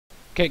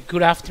Okay,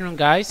 good afternoon,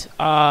 guys,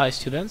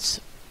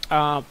 students.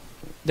 The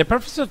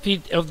purpose of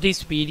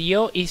this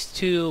video is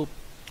to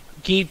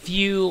give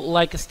you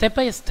like a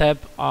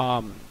step-by-steps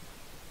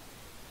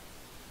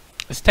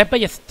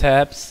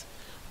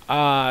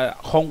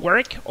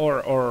homework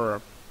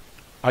or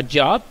a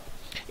job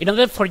in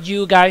order for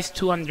you guys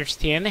to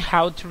understand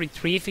how to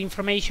retrieve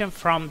information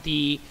from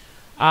the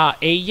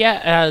Firebase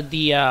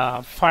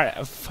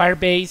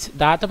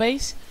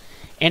database,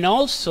 and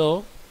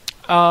also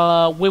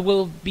we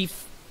will be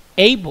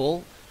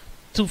able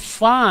to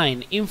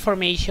find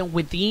information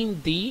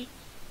within the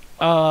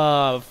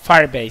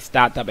Firebase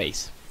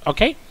database.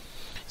 Okay,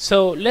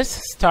 so let's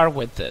start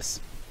with this.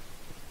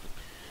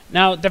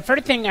 Now, the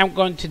first thing I'm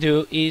going to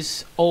do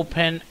is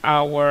open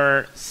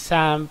our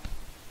SAMP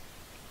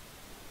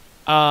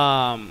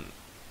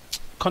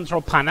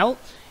control panel,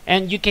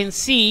 and you can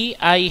see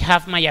I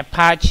have my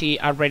Apache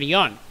already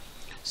on.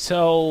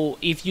 So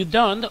if you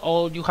don't,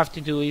 all you have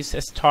to do is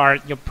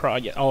start your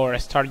project or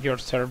start your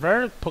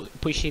server,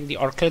 pushing the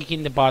or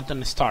clicking the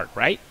button start,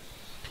 right?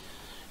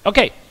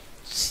 Okay,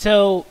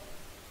 so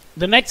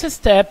the next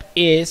step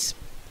is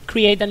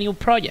create a new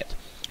project.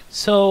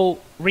 So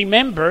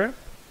remember,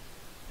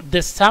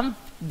 the SAMP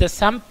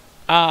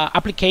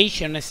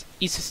application is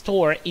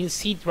stored in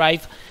C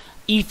drive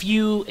if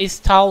you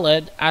install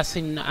it as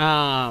in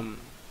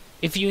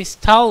if you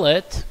install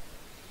it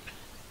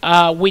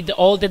with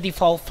all the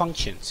default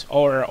functions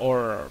or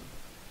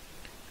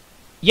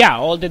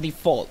all the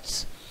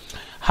defaults.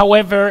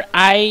 However,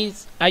 I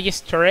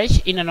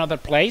storage in another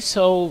place,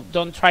 so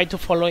don't try to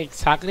follow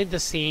exactly the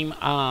same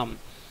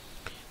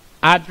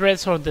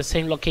address or the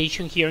same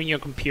location here in your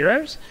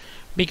computers,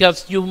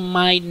 because you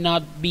might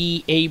not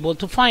be able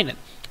to find it.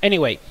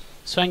 Anyway,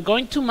 so I'm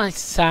going to my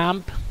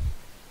SAMP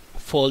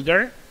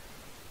folder.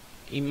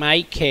 In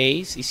my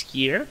case, is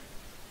here,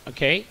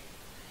 okay,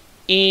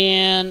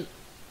 and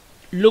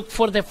look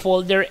for the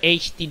folder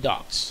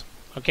htdocs.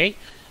 Okay,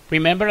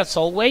 remember, as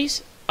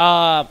always,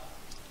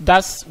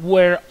 that's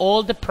where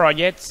all the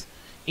projects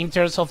in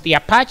terms of the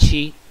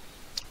Apache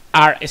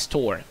are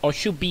stored or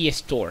should be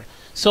stored,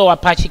 so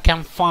Apache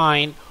can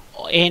find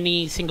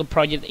any single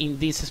project in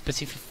this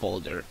specific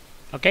folder.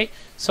 Okay,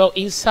 so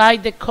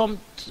inside the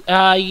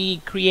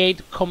I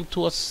create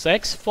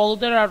Comp206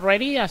 folder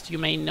already, as you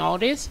may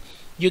notice.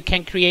 You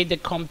can create the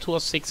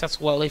Comp206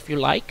 as well if you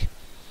like,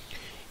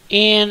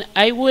 and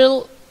I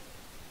will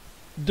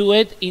do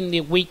it in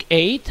the week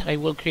 8. I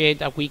will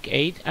create a week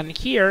 8, and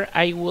here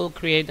I will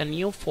create a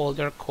new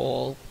folder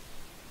called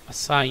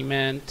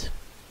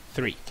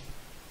Assignment3.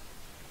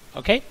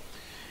 Okay,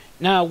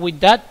 now with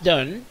that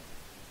done,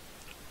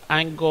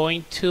 I'm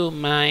going to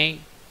my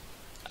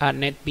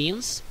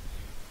NetBeans.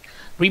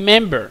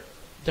 Remember,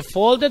 the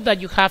folder that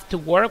you have to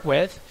work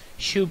with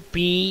should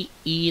be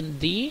in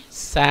the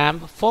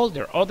SAMP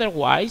folder.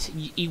 Otherwise,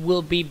 it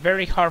will be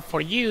very hard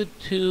for you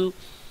to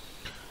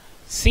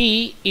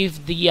see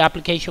if the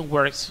application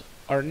works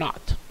or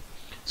not.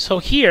 So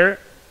here,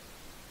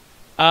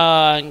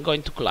 I'm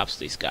going to collapse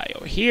this guy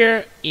over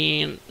here,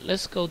 and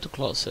let's go to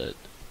close it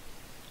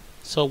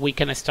so we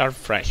can start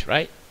fresh,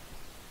 right?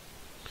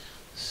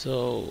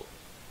 So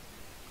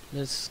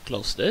let's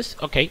close this.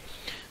 Okay,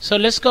 so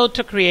let's go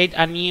to create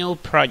a new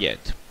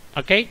project.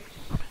 Okay,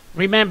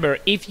 remember,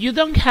 if you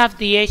don't have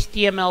the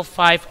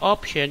HTML5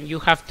 option, you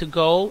have to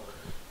go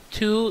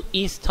to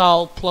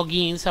install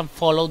plugins and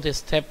follow the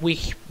step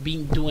we've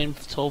been doing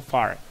so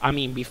far,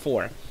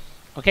 before.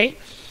 Okay,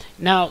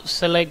 now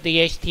select the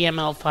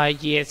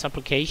HTML5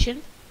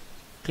 application,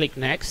 click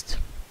next,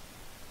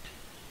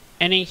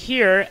 and in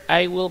here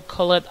I will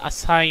call it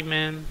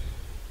Assignment3.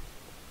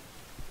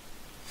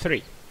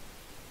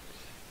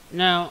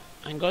 Now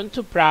I'm going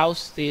to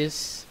browse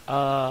this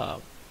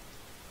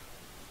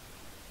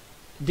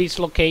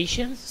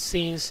location,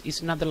 since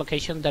it's not the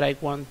location that I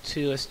want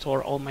to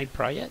store all my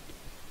project,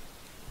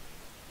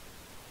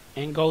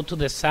 and go to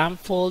the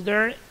SAMP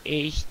folder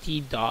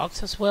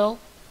htdocs as well.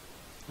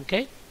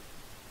 Okay,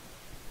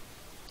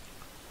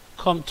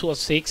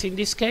 Comp206 in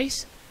this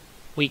case,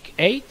 week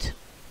 8,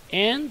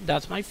 and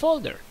that's my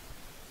folder.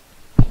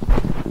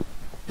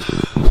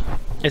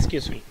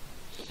 Excuse me.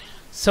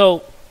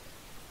 So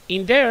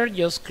in there,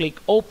 just click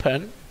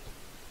open,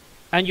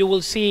 and you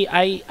will see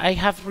I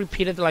have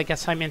repeated like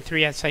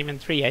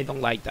assignment3. I don't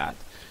like that.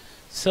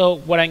 So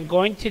what I'm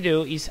going to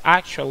do is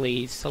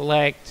actually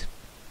select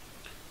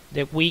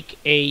the week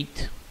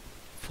 8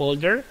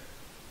 folder,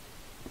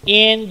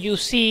 and you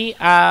see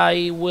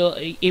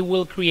it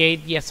will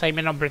create the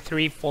assignment number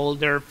 3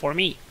 folder for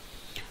me.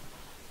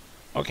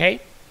 Okay,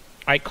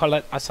 I call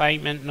it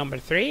assignment number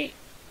 3.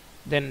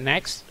 Then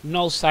next,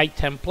 no site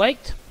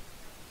template,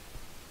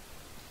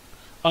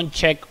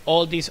 uncheck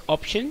all these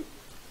options,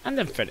 and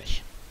then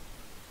finish.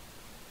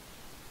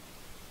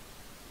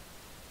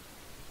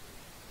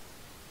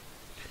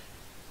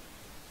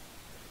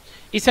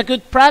 It's a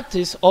good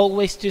practice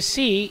always to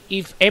see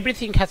if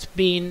everything has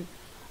been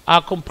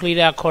completed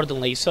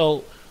accordingly.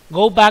 So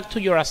go back to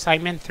your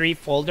Assignment3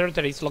 folder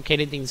that is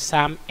located in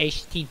SAMP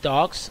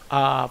htdocs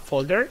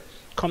folder,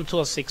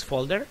 Comp206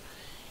 folder,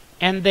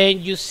 and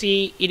then you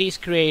see it is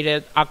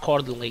created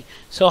accordingly.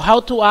 So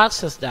how to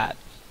access that?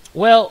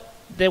 Well,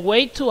 the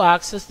way to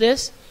access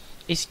this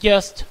is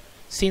just,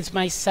 since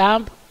my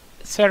SAMP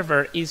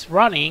server is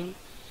running,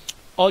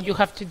 all you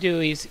have to do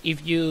is,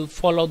 if you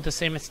follow the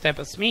same step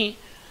as me,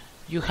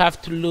 you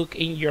have to look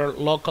in your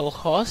local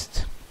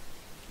host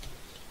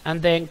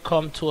and then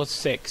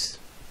Comp206.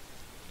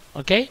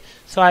 Okay,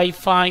 so I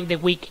find the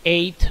week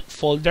 8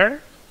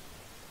 folder,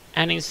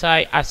 and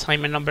inside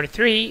assignment number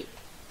 3,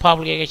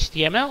 public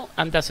HTML,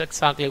 and that's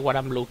exactly what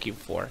I'm looking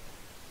for.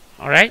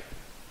 All right.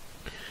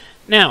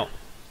 Now,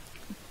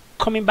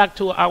 coming back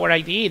to our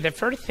IDE, the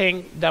first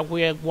thing that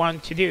we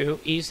want to do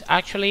is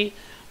actually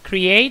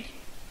create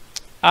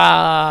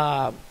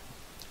a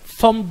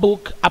phone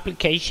book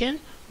application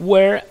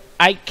where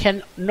I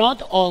can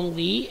not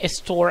only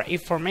store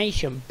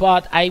information,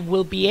 but I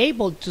will be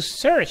able to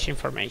search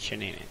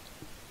information in it.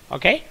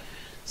 Okay,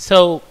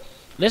 so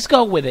let's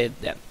go with it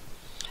then.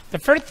 The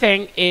first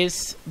thing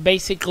is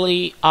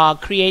basically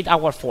create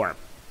our form,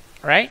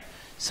 right?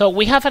 So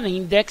we have an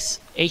index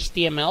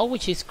HTML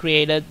which is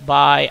created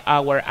by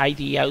our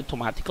IDE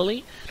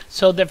automatically.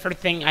 So the first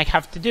thing I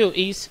have to do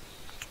is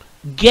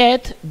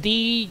get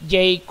the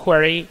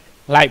jQuery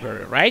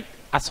library, right?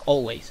 As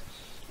always.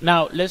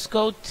 Now let's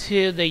go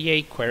to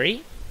the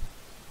jQuery.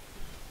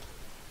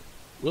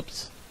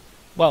 Whoops.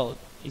 Well,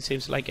 it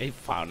seems like I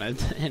found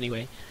it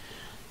anyway.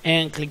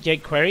 And click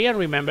jQuery, and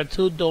remember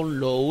to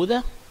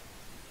download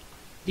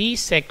the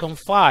second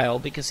file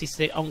because it's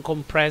the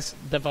uncompressed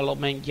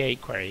development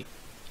jQuery.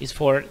 It's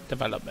for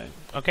development.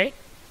 Okay.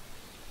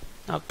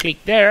 Now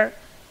click there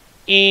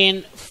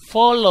and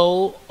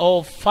follow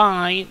or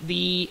find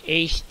the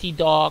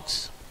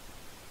htdocs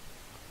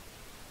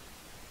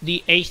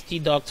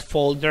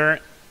folder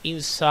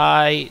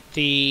inside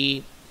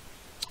the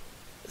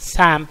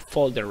SAMP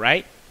folder,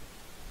 right?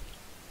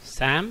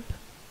 SAMP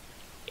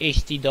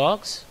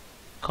htdocs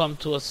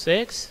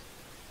Comp206,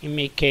 in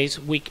my case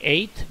week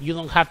 8. You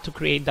don't have to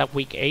create that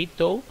week 8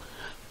 though.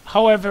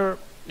 However,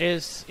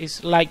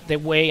 it's like the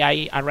way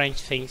I arrange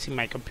things in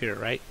my computer,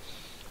 right?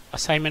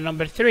 Assignment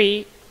number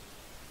 3,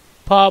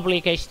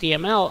 public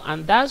HTML,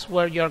 and that's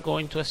where you're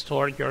going to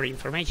store your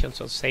information.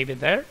 So save it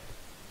there.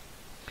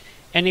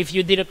 And if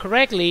you did it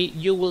correctly,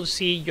 you will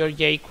see your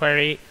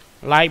jQuery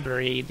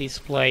library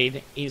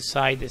displayed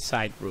inside the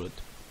site root,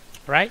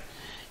 right?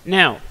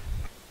 Now,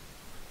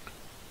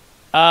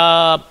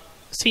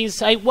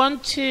 since I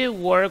want to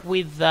work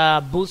with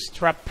the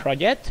Bootstrap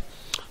project,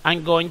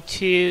 I'm going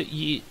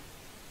to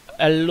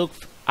look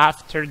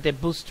after the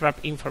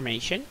Bootstrap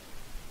information.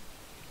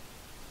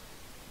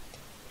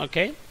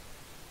 Okay.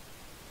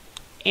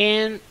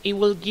 And it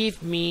will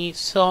give me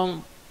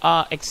some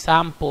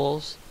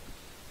examples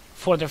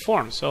for the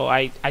form, so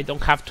I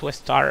don't have to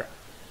start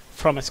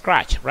from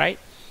scratch, right?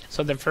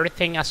 So the first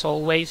thing, as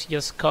always,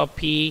 just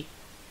copy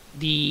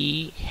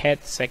the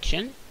head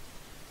section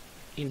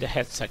in the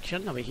head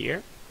section over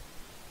here.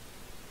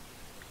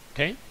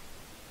 Okay.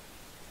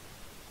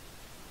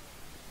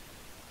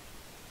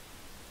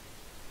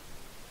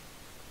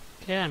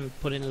 Okay, I'm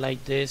putting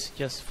like this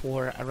just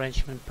for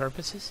arrangement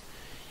purposes.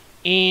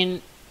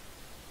 And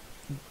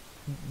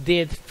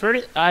the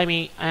first,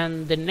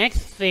 and the next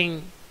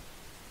thing,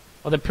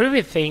 or the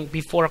previous thing,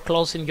 before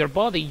closing your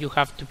body, you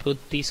have to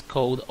put this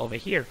code over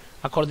here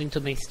according to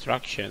the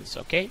instructions.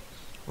 Okay,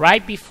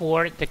 right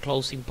before the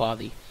closing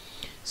body.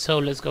 So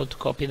let's go to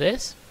copy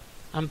this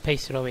and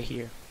paste it over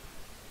here.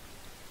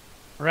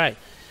 Right.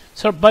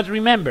 So, but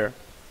remember,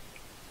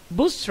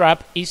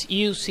 Bootstrap is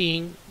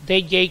using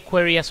the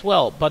jQuery as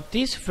well, but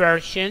this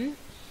version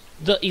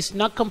is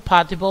not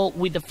compatible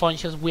with the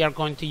functions we are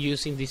going to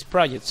use in this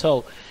project.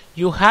 So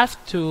you have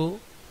to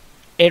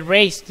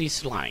erase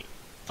this line.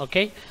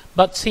 Okay.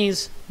 But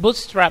since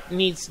Bootstrap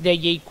needs the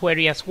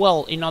jQuery as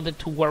well in order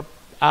to work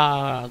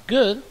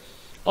good,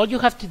 all you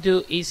have to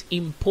do is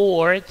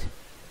import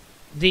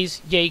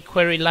this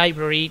jQuery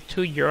library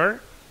to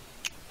your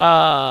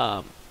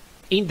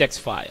index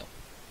file.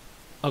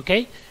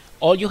 Okay,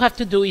 all you have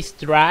to do is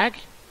drag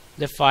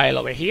the file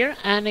over here,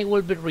 and it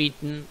will be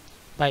written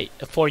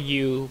for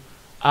you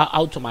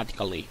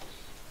automatically.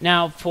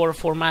 Now, for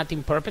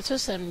formatting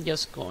purposes, I'm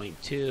just going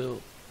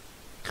to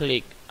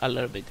click a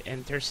little bit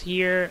enters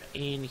here,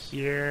 in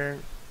here.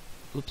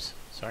 Oops,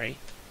 sorry.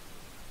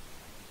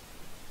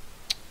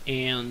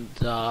 And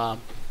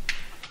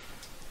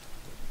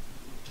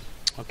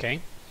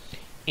okay,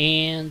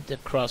 and the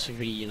cross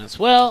region as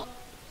well,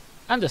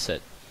 and that's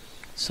it.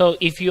 So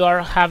if you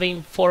are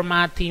having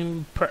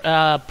formatting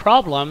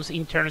problems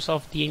in terms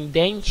of the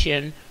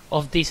indentation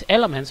of these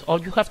elements,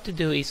 all you have to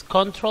do is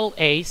Control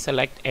A,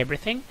 select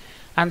everything,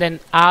 and then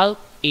Alt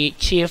E,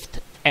 Shift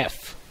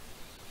F,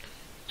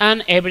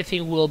 and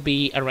everything will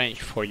be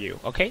arranged for you.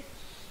 Okay,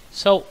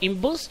 so in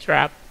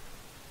Bootstrap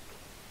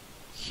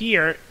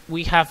here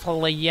we have a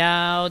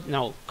layout,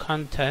 no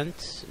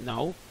content,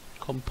 no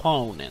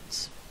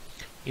components.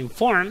 In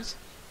forms,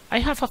 I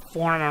have a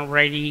form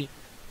already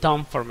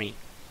done for me.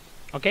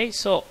 Okay,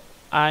 so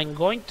I'm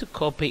going to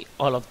copy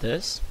all of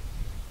this.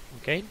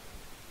 Okay,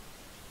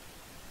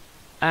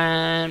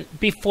 And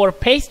before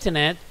pasting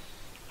it,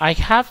 I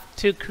have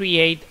to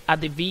create a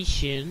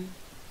division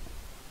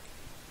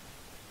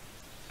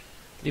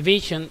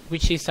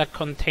which is a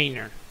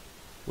container.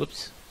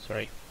 Whoops,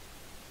 sorry.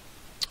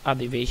 A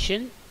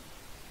division,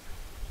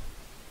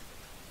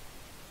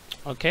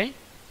 okay,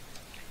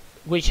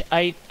 which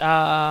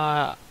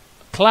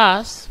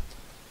class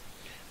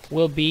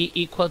will be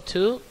equal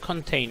to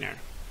container.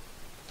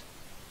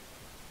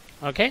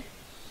 Okay,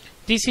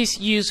 this is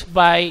used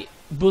by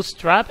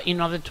Bootstrap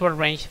in order to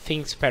arrange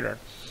things better.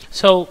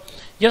 So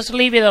just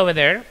leave it over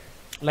there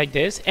like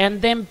this,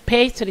 and then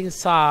paste it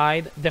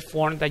inside the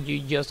form that you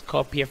just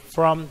copied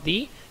from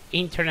the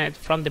internet,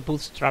 from the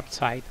Bootstrap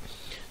site.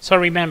 So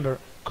remember,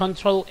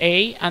 Control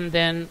A and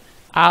then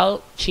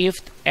Alt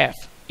Shift F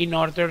in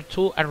order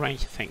to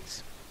arrange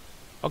things.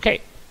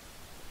 Okay,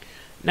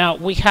 now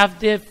we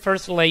have the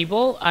first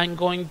label. I'm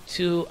going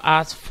to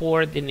ask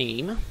for the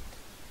name.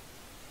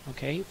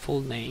 Okay,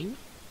 full name.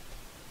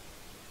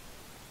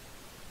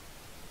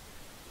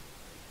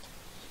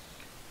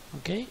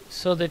 Okay,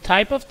 so the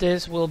type of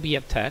this will be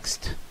a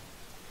text.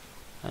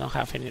 I don't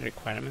have any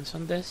requirements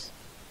on this.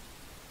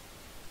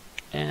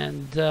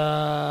 And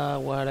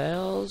what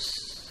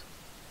else?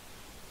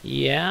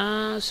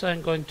 Yeah, so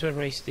I'm going to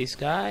erase this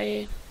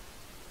guy.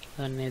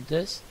 I don't need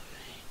this.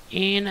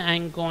 And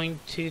I'm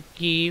going to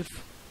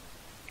give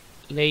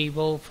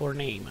label for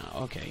name.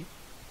 Okay,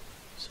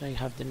 so I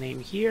have the name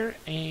here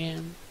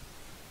and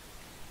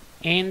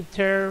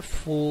enter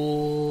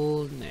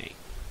full name.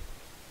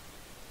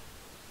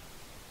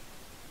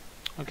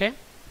 Okay,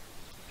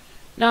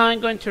 now I'm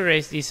going to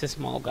erase this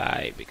small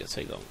guy because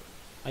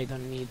I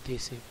don't need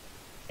this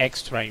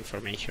extra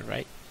information,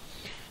 right?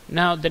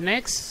 Now the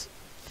next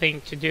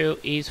thing to do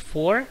is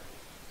for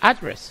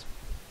address.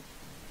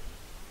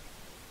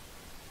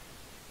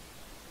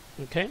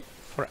 Okay,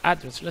 for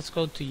address, let's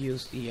go to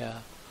use the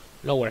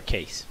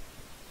lowercase.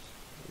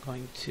 I'm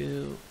going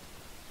to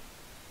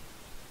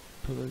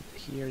put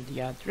here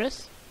the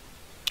address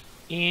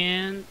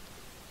and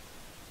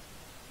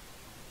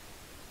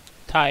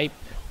type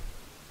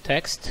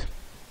text.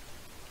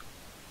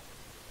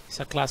 It's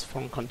a class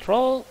from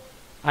control.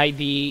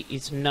 ID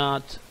is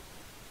not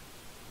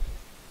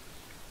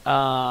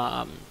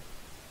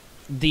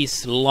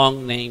this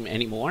long name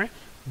anymore,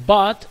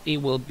 but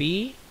it will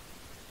be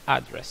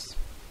address.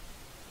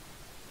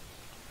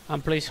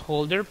 And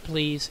placeholder,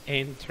 please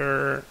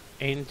enter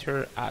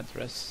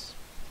address.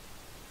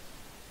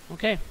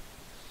 Okay,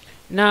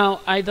 now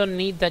I don't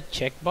need that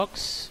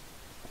checkbox.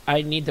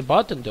 I need the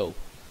button though,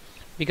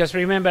 because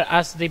remember,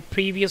 as the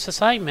previous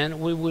assignment,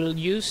 we will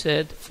use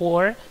it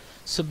for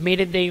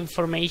submitting the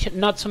information,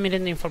 not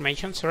submitting the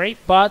information, sorry,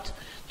 but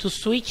to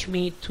switch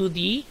me to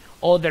the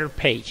other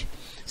page.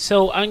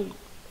 So I'm,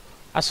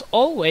 as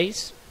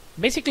always,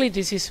 basically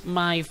this is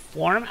my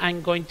form.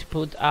 I'm going to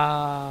put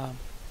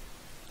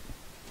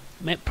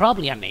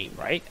probably a name,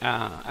 right?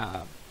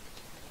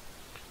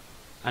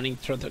 An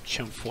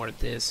introduction for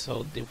this.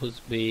 So this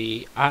would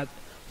be at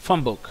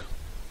phone book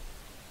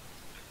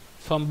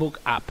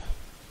app.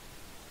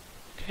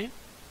 Okay,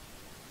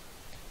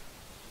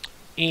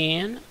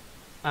 and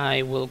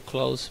I will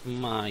close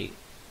my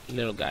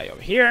little guy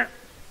over here.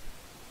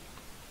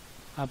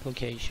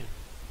 Application.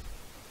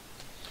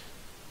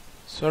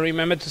 So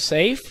remember to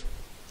save,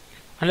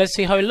 and let's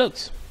see how it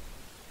looks.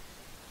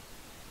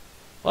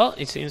 Well,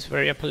 it seems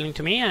very appealing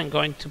to me. I'm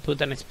going to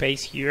put a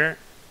space here.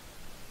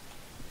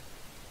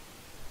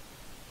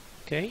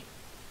 Okay,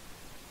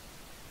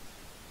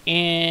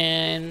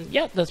 and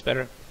yeah, that's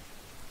better.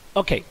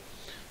 Okay,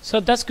 so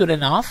that's good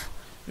enough.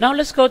 Now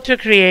let's go to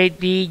create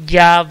the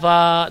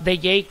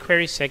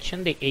jQuery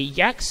section, the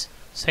Ajax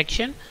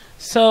section,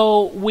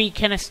 so we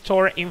can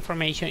store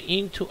information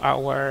into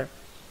our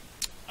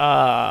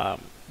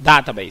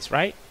database,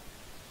 right?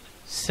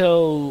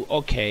 So,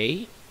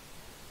 okay.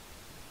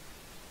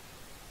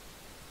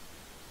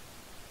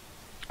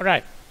 All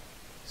right.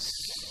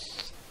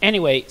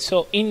 Anyway,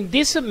 so in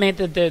this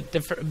method,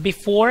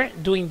 before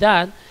doing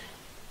that,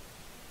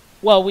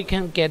 well, we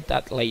can get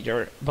that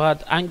later,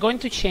 but I'm going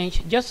to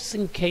change, just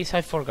in case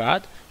I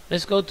forgot,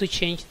 let's go to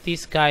change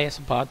this guy as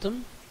a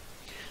bottom,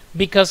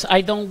 because I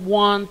don't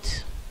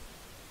want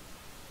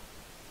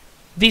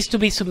this to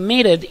be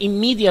submitted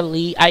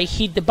immediately I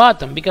hit the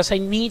button, because I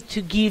need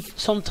to give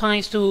some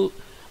time to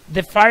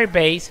the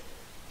Firebase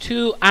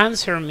to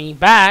answer me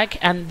back,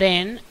 and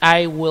then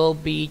I will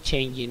be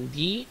changing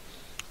the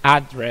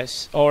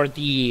address or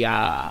the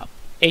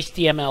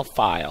HTML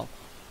file.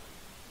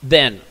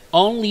 Then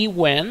only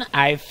when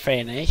I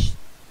finish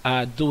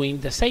doing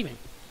the saving,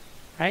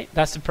 right?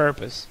 That's the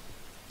purpose.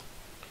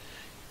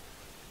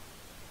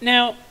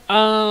 Now,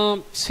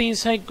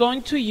 since I'm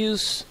going to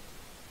use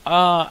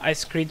a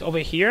script over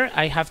here,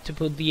 I have to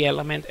put the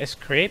element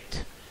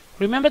script.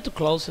 Remember to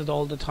close it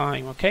all the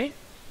time, okay?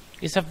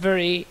 It's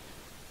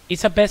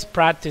a best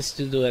practice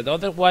to do it.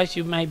 Otherwise,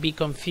 you might be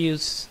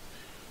confused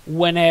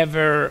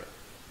whenever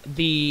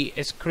the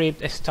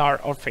script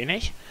start or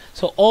finish.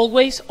 So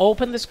always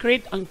open the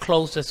script and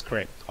close the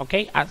script,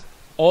 okay?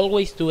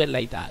 Always do it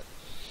like that.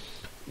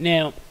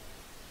 Now,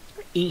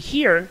 in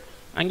here,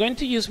 I'm going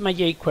to use my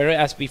jQuery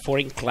as before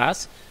in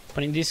class,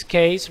 but in this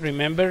case,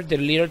 remember the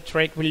little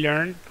trick we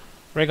learned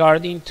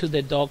regarding to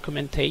the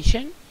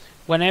documentation.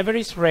 Whenever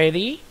it's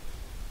ready,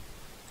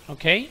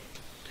 okay,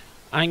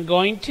 I'm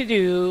going to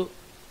do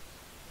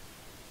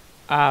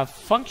a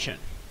function.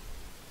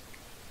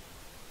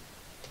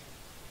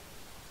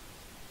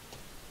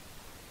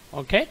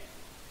 Okay.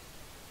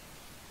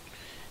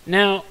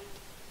 Now,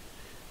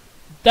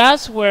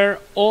 that's where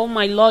all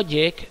my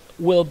logic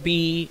will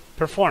be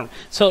performed.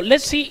 So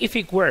let's see if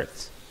it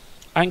works.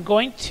 I'm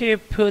going to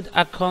put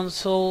a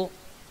console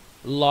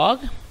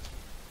log,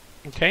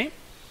 okay,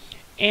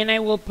 and I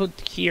will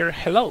put here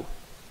hello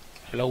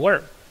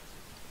world.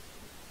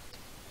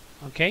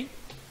 Okay,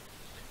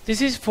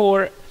 this is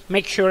for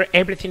make sure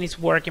everything is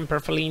working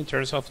perfectly in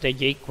terms of the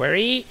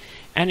jQuery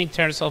and in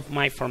terms of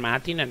my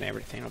formatting and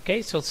everything.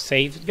 Okay, so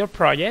save your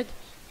project,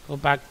 go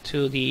back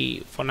to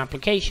the phone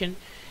application,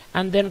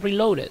 and then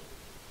reload it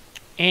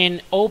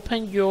and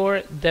open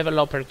your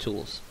developer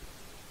tools.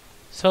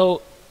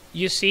 So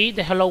you see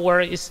the hello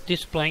world is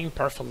displaying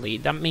perfectly.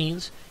 That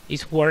means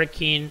it's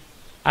working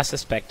as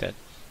expected.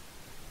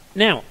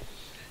 Now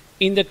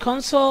in the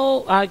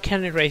console, I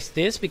can erase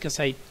this because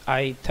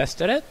I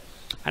tested it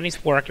and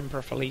it's working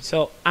perfectly.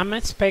 So I'm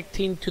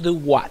expecting to do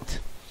what?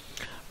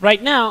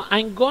 Right now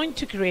I'm going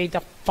to create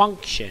a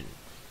function.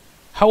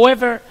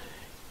 However,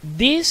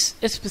 this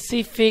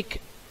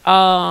specific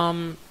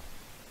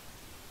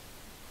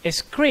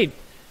script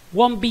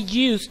won't be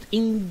used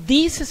in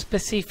this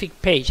specific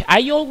page.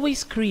 I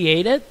always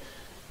create it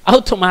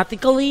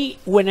automatically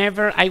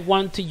whenever I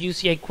want to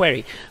use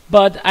jQuery,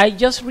 but I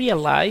just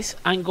realized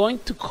I'm going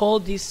to call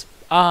this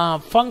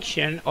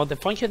function, or the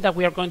function that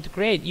we are going to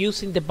create,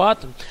 using the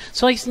button.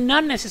 So it's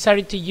not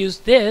necessary to use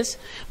this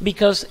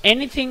because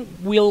anything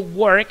will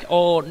work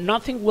or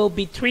nothing will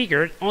be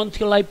triggered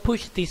until I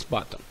push this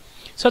button.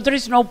 So there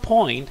is no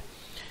point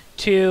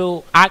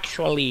to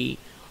actually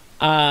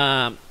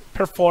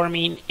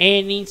performing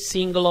any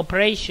single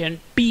operation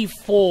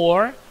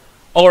before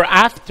or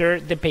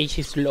after the page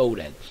is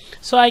loaded.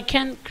 So I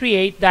can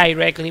create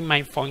directly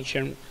my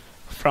function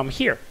from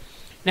here.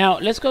 Now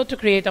let's go to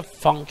create a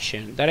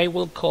function that I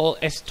will call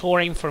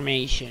store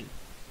information.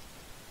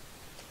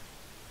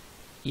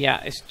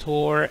 Yeah,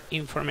 store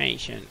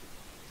information.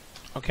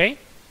 Okay.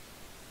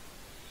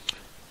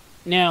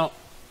 Now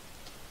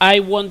I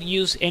won't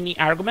use any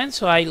argument,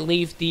 so I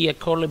leave the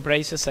curly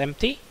braces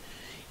empty,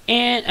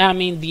 and I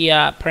mean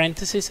the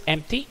parentheses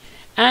empty,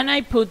 and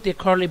I put the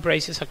curly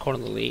braces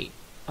accordingly,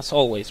 as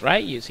always,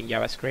 right, using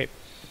JavaScript.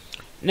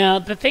 Now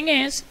the thing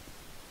is,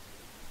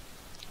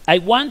 I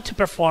want to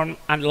perform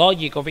a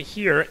logic over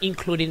here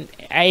including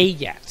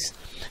Ajax.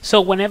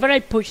 So whenever I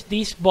push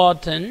this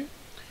button,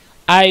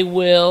 I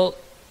will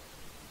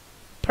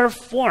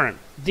perform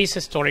this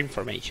store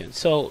information.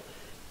 So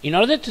in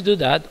order to do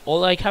that,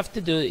 all I have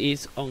to do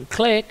is on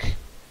click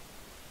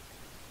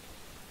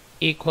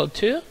equal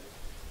to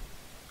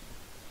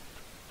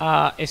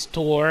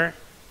store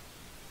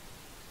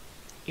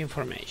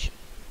information.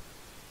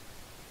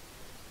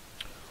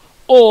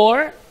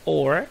 Or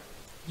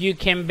you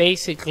can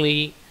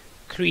basically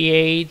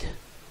create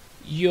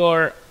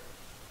your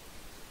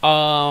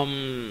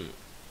event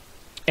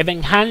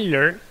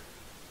handler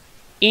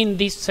in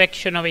this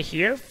section over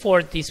here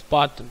for this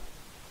button.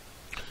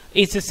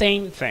 It's the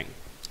same thing.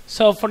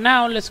 So for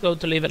now, let's go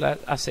to leave it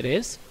as it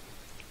is.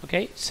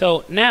 Okay,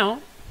 so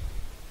now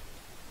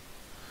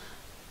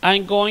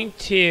I'm going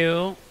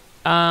to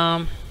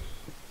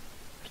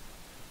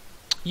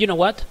you know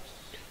what,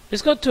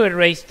 let's go to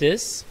erase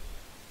this.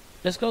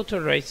 Let's go to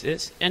erase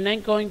this, and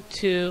I'm going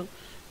to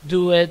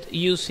do it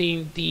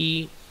using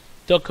the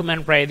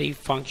document ready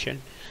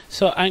function.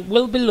 So I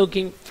will be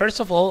looking, first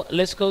of all,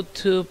 let's go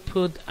to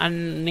put a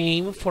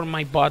name for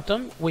my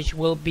button, which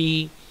will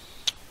be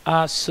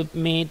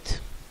submit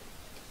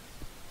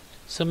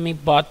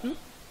button.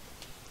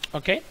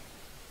 Okay,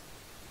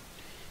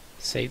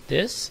 save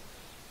this,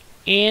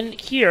 and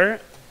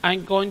here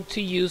I'm going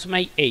to use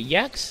my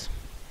Ajax.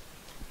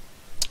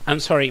 I'm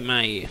sorry,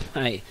 my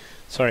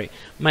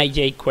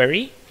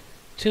jQuery,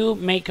 to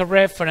make a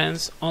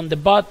reference on the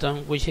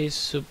button, which is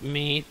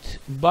submit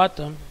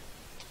button.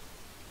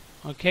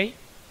 Okay,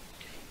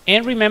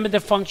 and remember the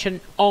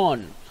function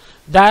on.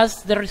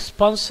 That's the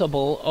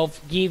responsible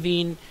of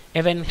giving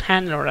event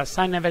handler,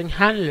 assign event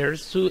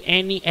handlers to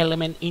any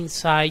element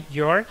inside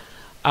your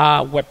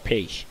web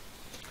page.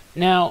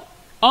 Now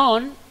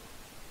on,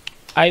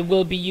 I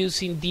will be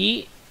using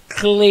the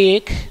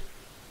click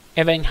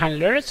event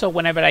handler. So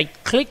whenever I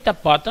click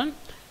that button,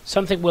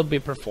 something will be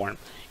performed,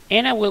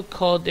 and I will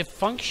call the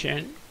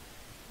function,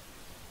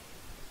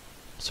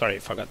 sorry, I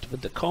forgot to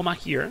put the comma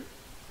here.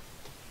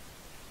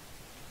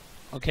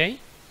 Okay,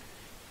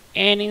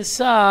 and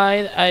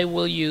inside I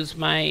will use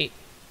my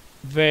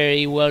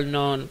very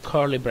well-known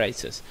curly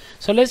braces.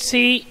 So let's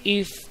see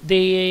if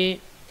the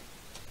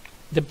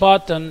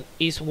button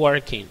is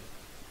working.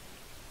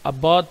 A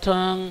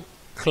button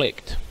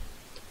clicked.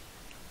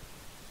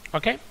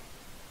 Okay,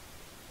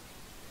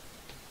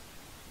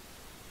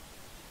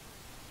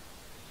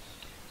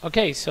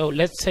 Okay, so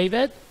let's save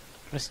it,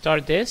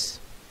 restart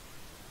this,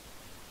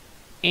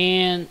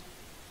 and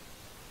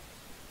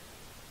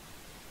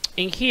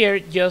in here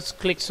just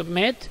click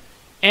submit,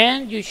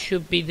 and you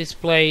should be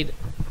displayed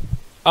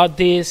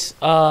this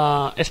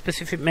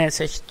specific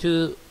message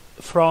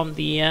from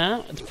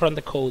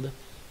the code.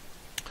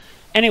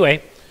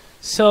 Anyway,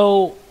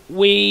 so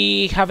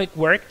we have it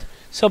worked.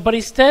 So, but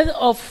instead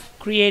of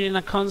creating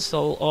a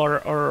console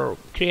or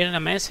creating a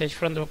message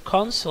from the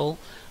console,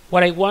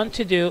 what I want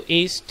to do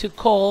is to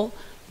call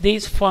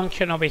this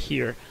function over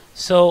here.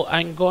 So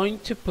I'm going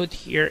to put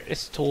here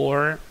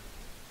store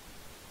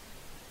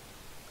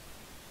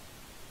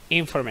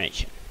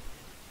information.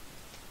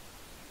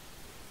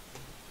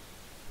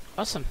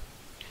 Awesome.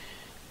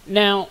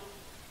 Now,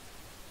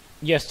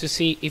 just to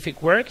see if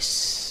it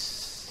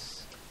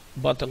works,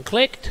 button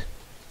clicked,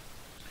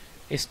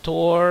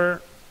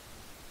 store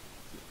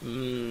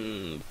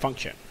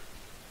function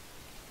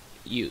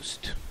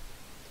used.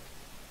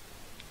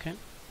 Okay,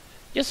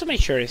 just to make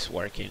sure it's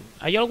working.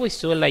 I always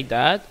do it like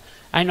that.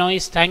 I know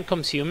it's time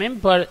consuming,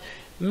 but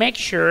make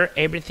sure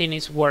everything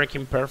is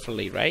working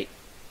perfectly, right?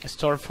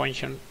 Store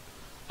function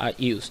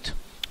used.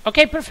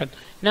 Okay, perfect.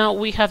 Now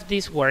we have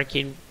this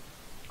working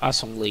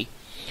awesomely.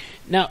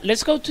 Now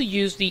let's go to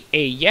use the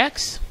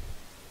AJAX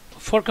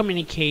for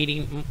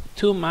communicating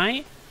to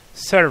my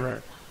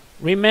server.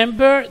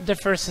 Remember the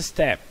first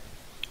step.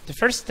 The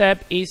first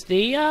step is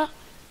the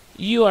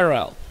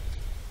URL.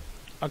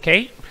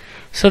 Okay,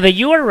 so the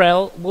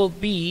URL will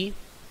be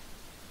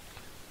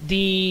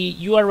the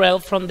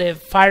URL from the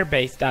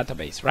Firebase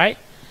database, right?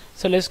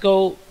 So let's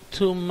go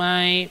to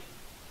my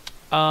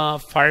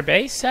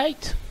Firebase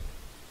site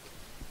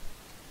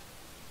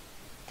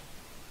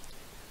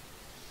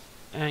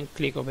and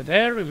click over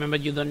there. Remember,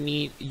 you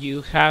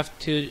must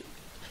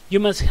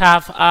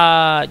have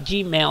a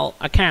Gmail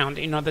account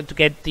in order to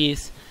get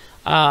this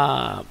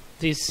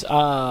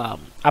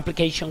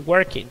application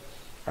working.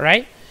 All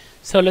right,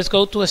 so let's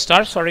go to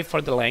start. Sorry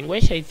for the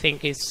language, I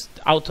think it's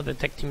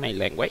auto-detecting my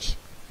language.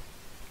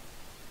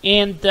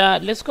 And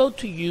let's go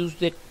to use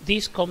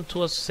this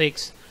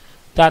Comp206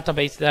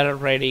 database that I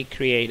already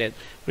created.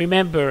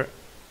 Remember,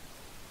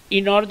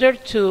 in order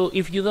to,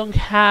 if you don't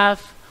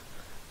have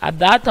a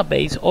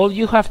database, all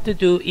you have to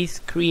do is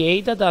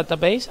create a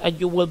database, and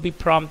you will be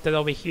prompted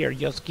over here.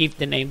 Just give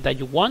the name that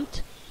you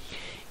want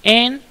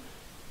and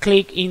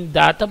click in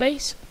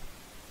database.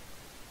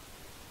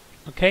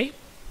 Okay,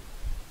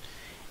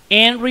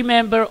 and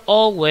remember,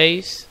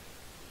 always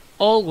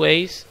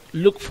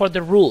look for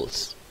the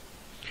rules,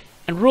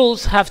 and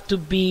rules have to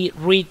be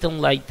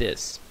written like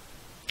this.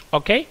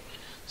 Okay,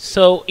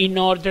 so in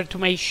order to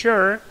make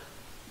sure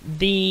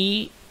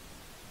the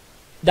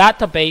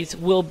database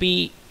will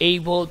be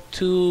able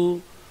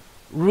to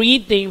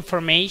read the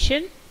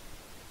information,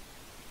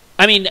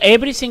 I mean,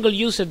 every single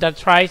user that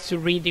tries to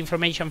read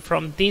information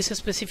from this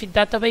specific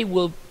database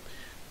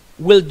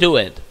will do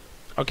it.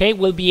 Okay,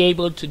 will be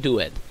able to do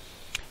it,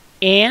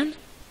 and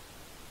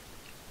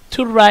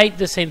to write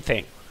the same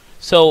thing.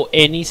 So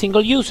any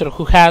single user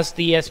who has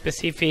the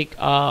specific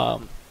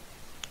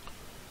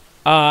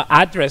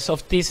address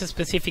of this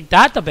specific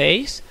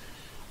database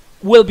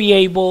will be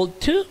able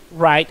to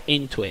write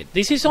into it.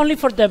 This is only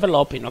for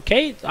developing,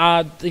 okay?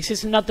 This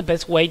is not the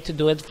best way to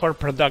do it for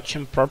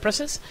production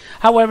purposes.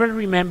 However,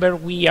 remember,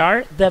 we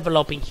are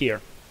developing here,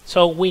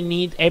 so we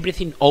need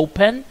everything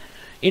open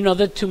in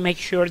order to make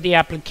sure the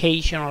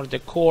application or the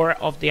core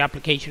of the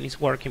application is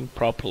working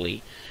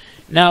properly.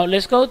 Now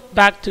let's go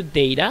back to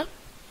data,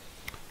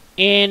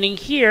 and in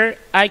here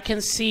I can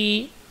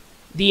see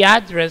the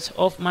address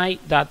of my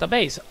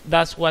database.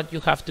 That's what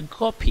you have to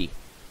copy.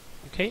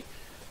 Okay,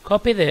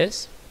 copy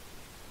this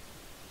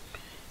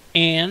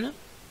and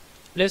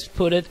let's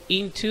put it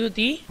into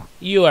the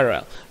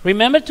URL.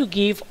 Remember to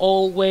give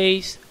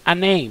always a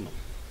name.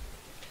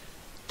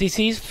 This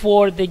is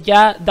for the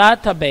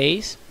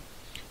database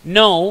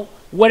know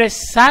where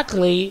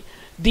exactly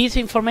this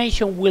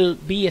information will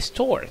be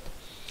stored.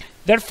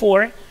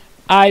 Therefore,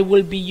 I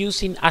will be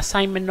using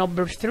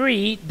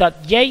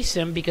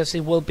assignment3.json because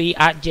it will be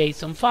a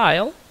JSON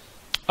file,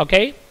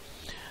 okay,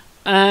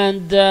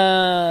 and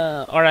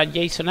or a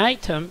JSON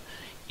item,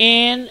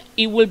 and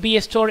it will be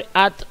stored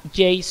at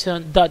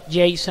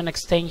JSON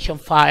extension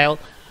file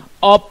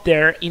up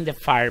there in the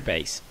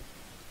Firebase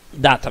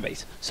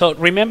database. So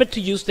remember to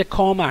use the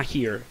comma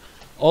here.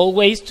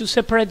 Always to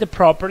separate the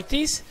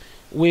properties,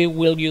 we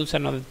will use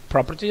another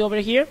property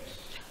over here.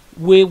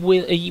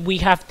 We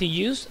have to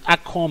use a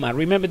comma.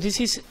 Remember,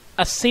 this is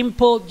a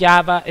simple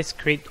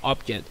JavaScript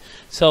object.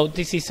 So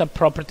this is a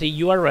property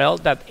URL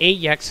that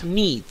AJAX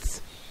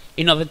needs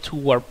in order to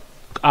work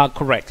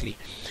correctly.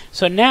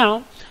 So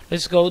now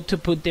let's go to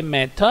put the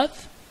method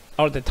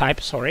or the type,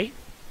 sorry.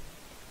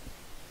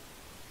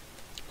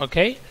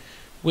 Okay,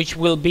 which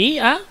will be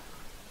a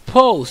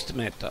post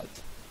method.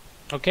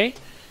 Okay,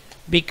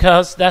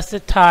 because that's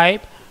the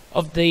type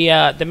of the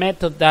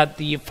method that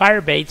the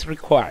Firebase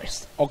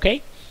requires.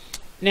 Okay,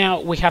 now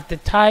we have the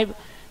type,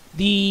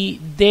 the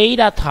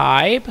data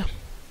type.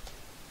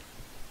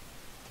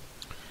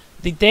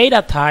 The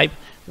data type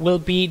will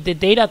be the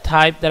data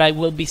type that I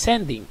will be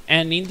sending,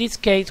 and in this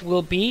case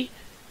will be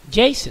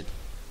JSON.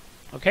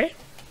 Okay,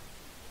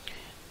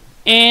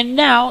 and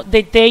now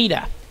the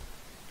data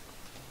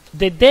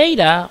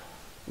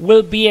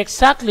will be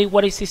exactly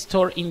what is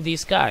stored in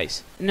these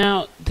guys.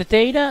 Now the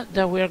data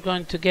that we are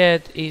going to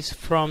get is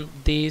from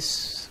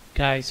these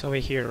guys over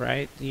here,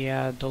 right?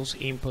 Yeah, those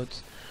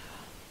inputs.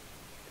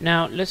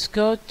 Now let's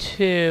go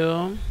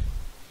to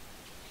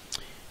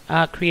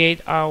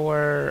create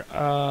our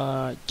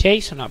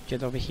JSON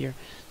object over here.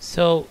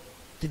 So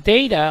the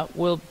data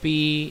will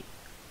be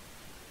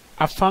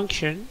a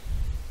function,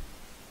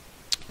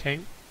 okay,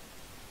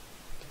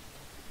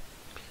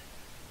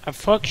 a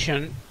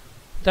function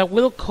that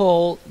will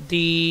call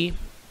the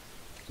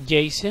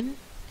JSON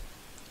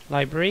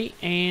library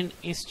and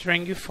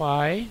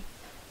stringify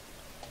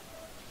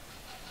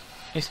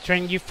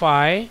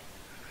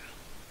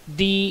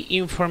the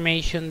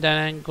information that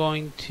I'm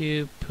going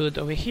to put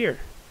over here.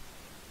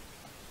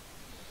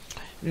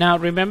 Now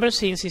remember,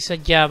 since it's a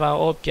Java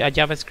object, a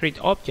JavaScript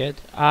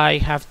object, I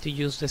have to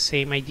use the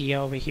same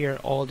idea over here,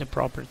 all the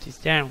properties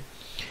down.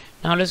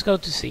 Now let's go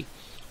to see.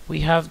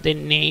 We have the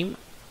name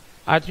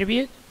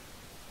attribute,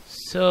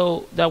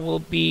 so that will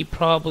be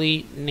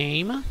probably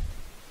name,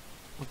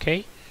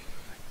 okay,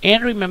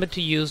 and remember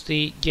to use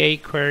the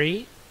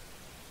jQuery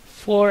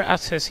for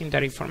accessing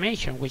that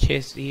information, which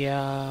is the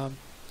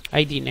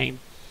ID name.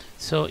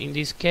 So in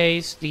this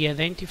case, the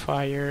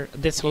identifier,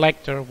 the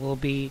selector will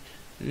be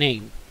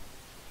name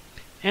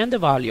and the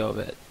value of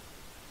it,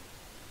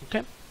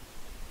 okay,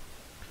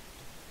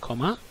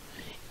 comma,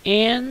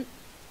 and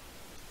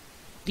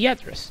the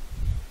address.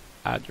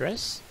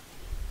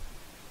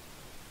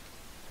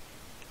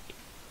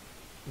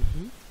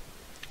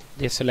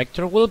 The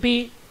selector will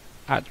be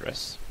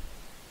address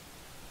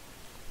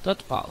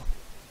dot file,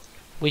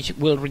 which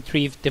will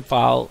retrieve the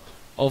file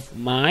of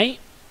my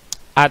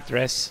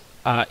address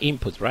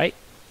input. Right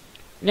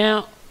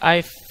now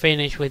I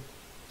finish with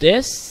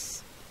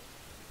this,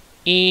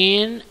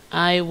 and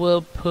I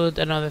will put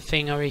another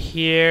thing over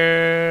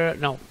here.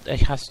 No,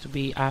 it has to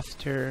be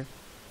after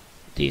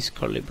these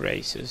curly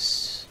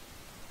braces,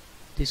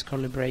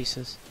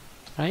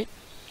 right?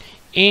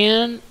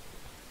 And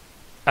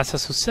as a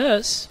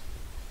success,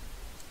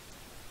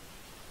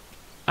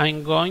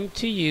 I'm going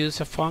to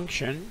use a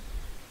function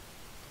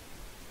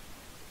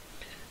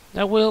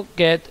that will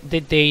get the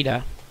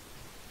data,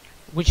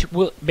 which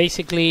will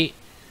basically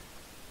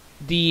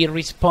the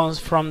response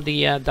from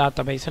the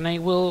database, and I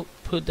will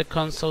put the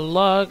console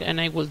log and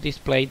I will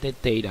display the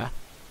data.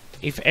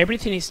 If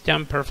everything is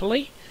done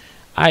perfectly,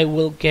 I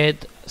will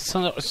get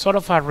sort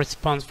of a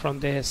response from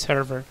the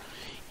server,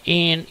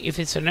 and if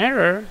it's an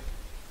error,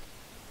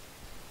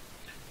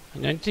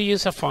 I'm going to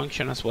use a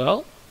function as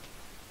well,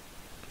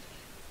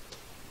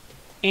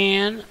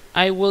 and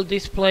I will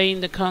display in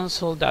the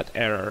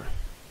console.error,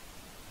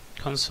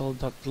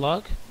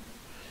 console.log,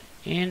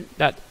 and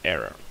that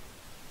error.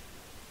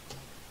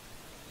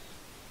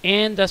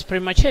 And that's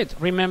pretty much it.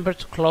 Remember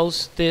to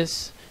close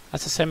this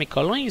as a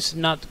semicolon. It's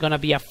not gonna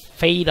be a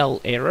fatal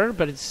error,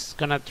 but it's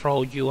gonna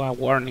throw you a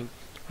warning,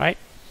 right?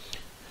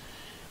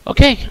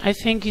 Okay, I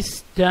think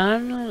it's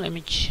done. Let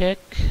me check.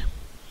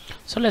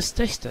 So let's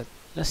test it.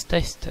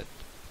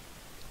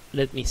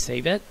 Let me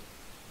save it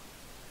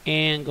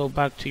and go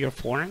back to your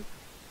form.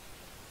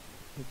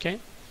 Okay,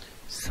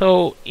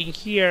 so in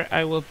here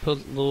I will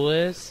put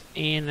Louis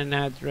in an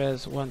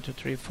address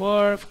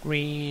 1234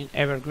 green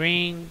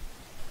evergreen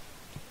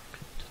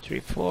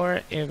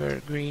 234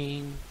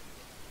 evergreen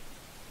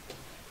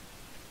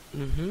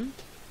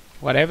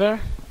whatever,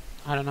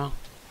 I don't know,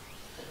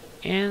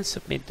 and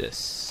submit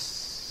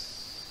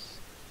this.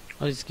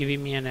 Oh, it's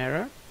giving me an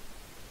error.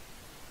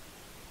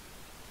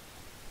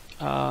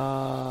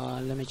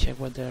 Let me check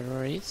what the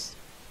error is.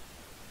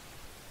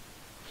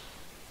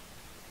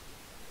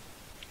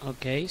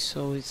 Okay,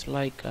 so it's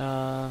like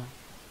a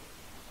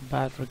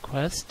bad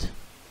request.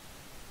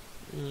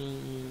 Let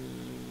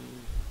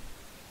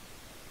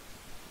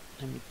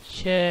me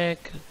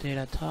check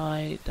data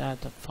type,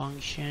 data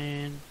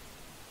function.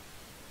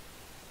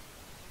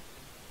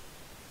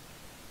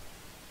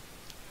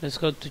 Let's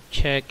go to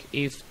check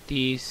if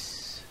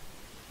this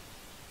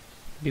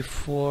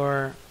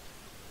before.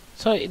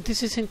 So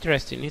this is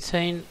interesting. It's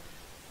saying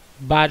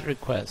bad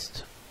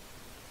request,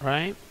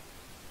 right?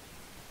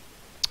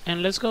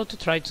 And let's go to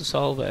try to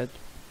solve it.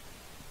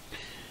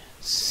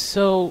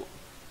 So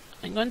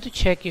I'm going to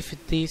check if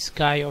this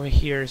guy over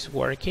here is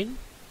working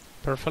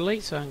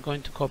perfectly. So I'm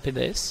going to copy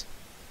this,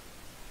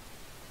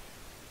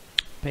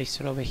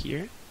 paste it over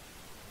here,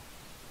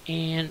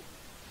 and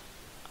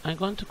I'm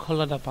going to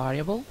call it a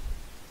variable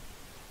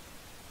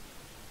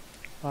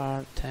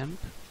var temp,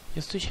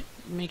 just to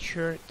make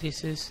sure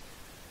this is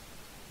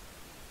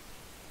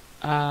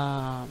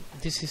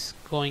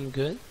going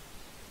good.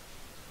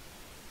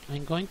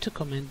 I'm going to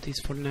comment this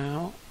for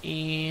now,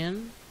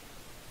 and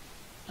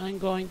I'm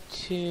going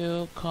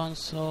to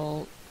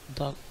console.log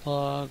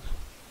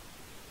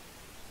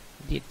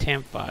the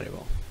temp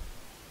variable.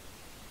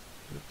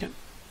 Okay.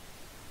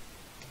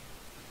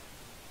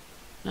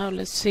 Now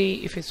let's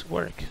see if it's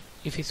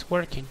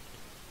working.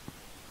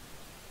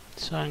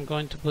 So I'm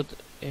going to put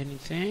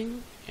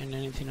anything and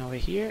anything over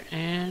here,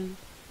 and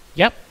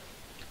yep,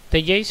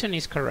 the JSON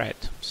is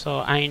correct. So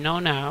I know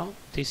now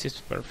this is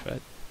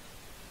perfect.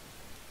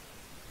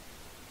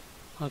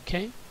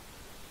 Okay,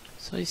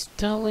 so it's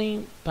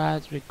telling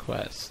bad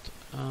request.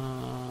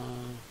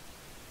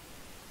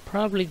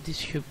 Probably this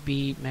should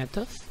be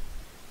method.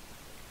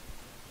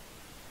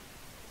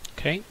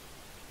 Okay,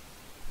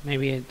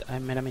 maybe I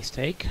made a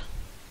mistake.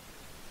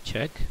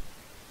 Check.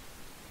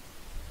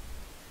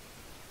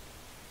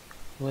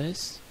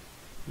 Where's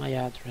my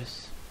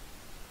address?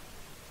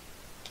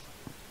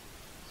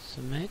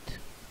 Submit.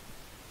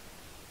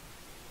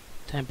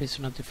 Temp is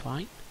not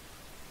defined.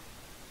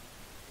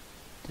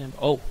 Temp,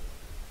 oh,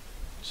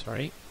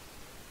 sorry.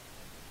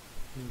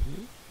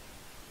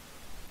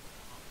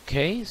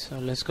 Okay, so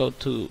let's go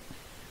to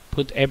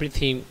put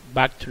everything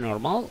back to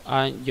normal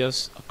and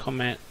just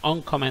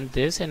uncomment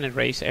this and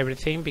erase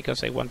everything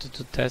because I wanted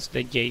to test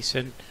the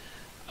JSON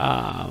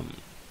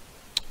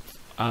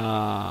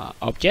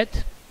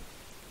object,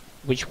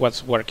 which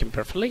was working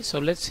perfectly. So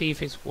let's see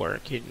if it's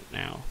working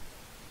now.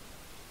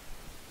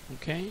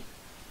 Okay,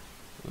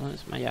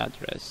 where's my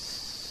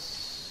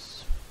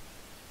address?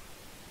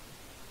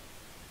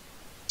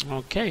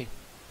 Okay,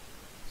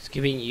 it's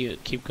giving you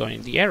keep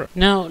going the error.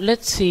 Now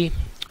let's see.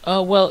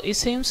 Well, it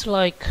seems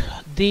like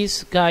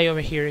this guy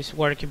over here is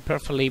working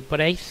perfectly, but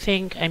I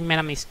think I made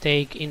a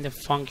mistake in the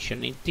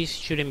function. This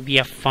shouldn't be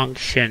a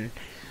function.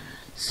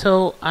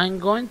 So I'm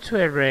going to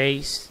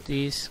erase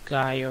this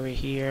guy over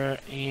here,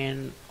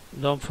 and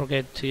don't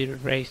forget to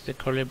erase the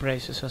curly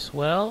braces as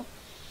well.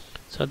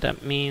 So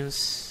that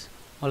means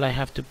all I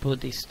have to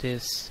put is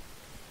this.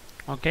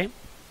 Okay,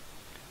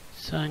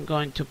 so I'm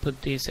going to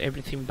put this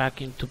everything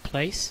back into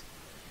place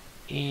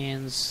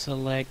and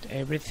select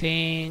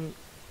everything,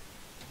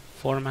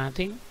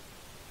 formatting,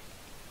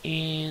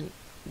 and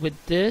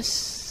with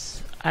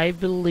this I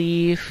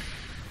believe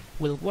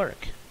will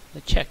work.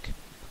 Let's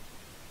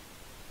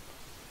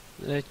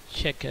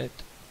check it,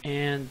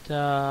 and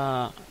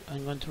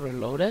I'm going to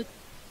reload it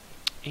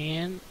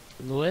and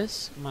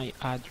Louis my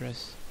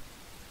address.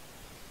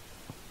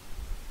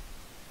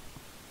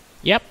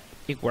 Yep,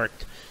 it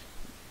worked.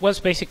 Was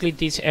basically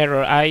this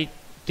error. I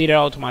did it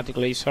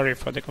automatically. Sorry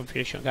for the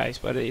confusion, guys,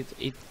 but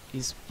it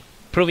is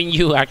proving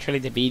you actually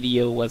the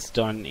video was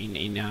done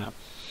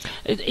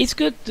it's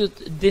good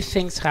that these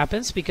things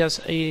happens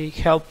because it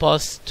helps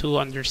us to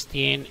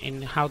understand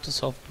and how to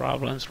solve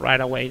problems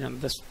right away on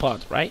the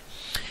spot, right?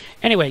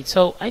 Anyway,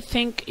 so I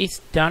think it's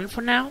done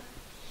for now,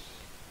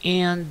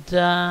 and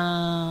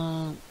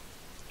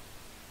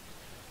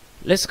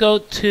let's go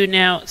to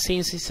now,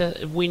 since it's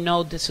we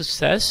know the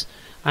success,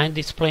 I'm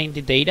displaying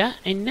the data,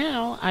 and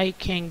now I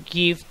can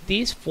give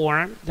this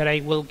form that I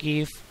will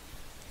give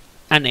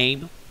a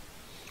name.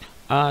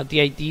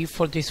 The ID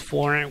for this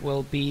form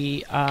will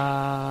be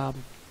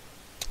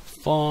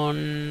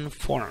phone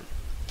form.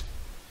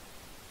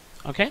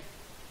 Okay.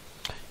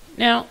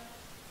 Now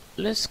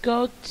let's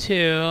go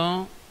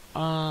to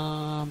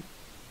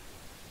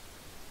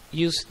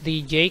use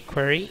the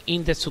jQuery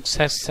in the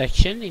success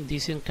section in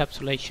this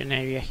encapsulation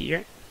area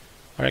here,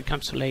 or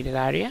encapsulated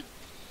area,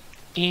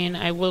 and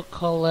I will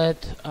call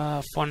it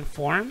phone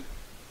form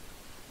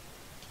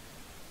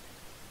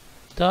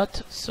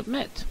dot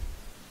submit.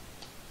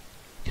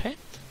 Okay,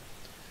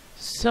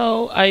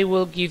 so I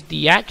will give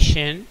the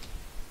action,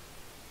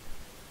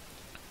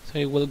 so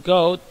it will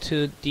go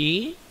to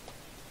the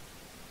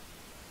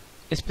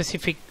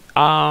specific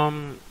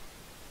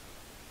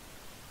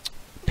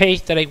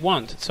page that I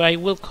want. So I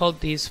will call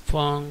this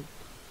phone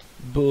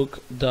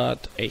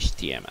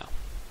book.html,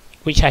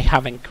 which I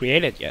haven't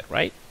created yet,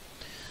 right?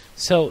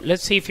 So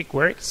let's see if it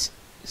works.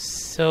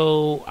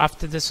 So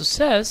after the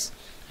success,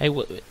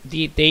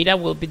 the data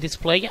will be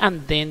displayed,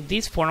 and then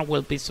this form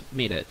will be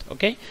submitted.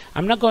 Okay,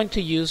 I'm not going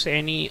to use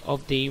any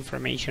of the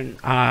information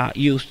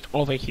used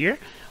over here.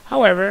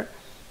 However,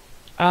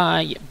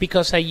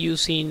 because I'm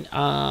using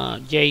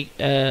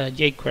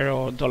jQuery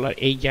or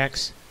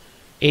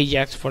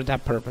 $Ajax for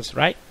that purpose,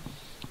 right?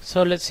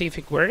 So let's see if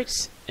it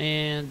works,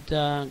 and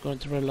I'm going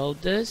to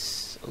reload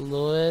this.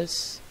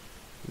 Louis,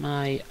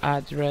 my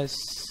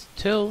address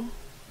 2.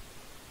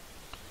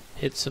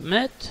 Hit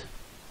submit.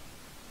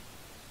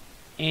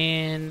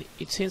 And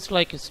it seems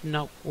like it's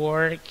not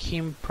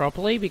working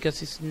properly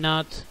because it's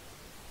not.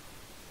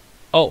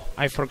 Oh,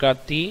 I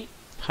forgot the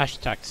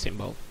hashtag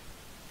symbol.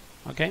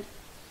 Okay,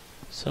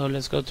 so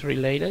let's go to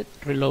reload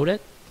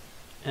it,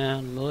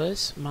 and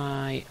Louis,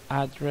 my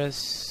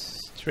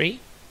address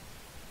 3.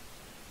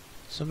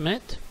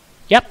 Submit.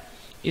 Yep,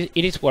 it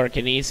is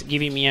working. It's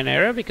giving me an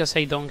error because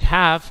I don't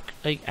have,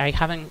 I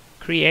haven't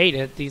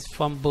created this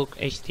phone book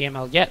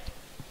HTML yet.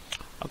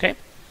 Okay,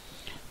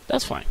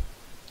 that's fine.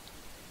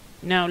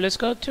 Now let's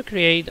go to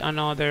create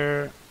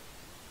another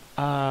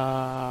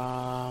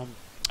HTML5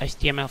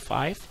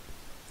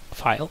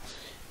 file,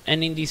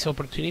 and in this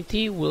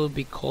opportunity will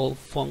be called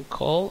phone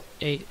book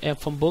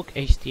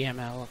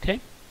HTML. Okay,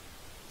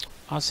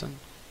 awesome.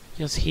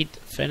 just hit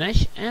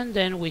finish, and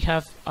then we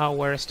have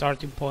our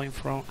starting point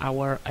from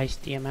our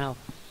HTML.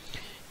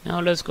 Now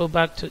let's go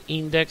back to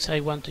index. I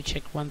want to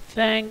check one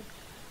thing.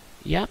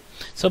 Yeah,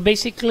 so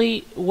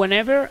basically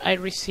whenever I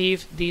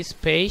receive this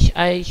page,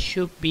 I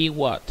should be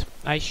what?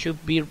 I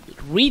should be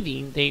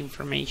reading the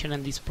information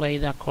and display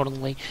it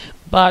accordingly.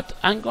 But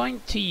I'm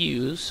going to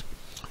use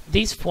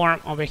this form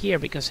over here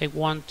because I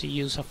want to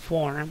use a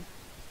form.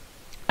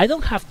 I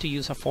don't have to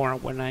use a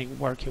form when I'm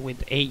working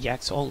with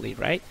Ajax only,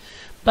 right?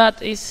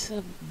 But it's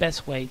the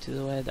best way to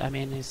do it. I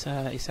mean, it's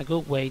a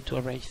good way to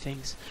arrange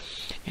things.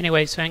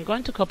 Anyway, so I'm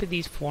going to copy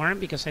this form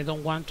because I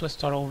don't want to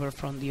start over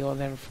from the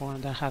other form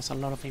that has a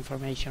lot of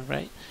information,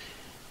 right?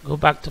 Go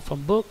back to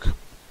phone book,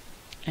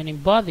 and in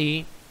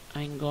body,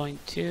 I'm going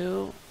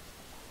to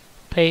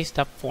paste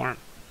that form,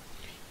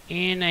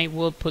 and I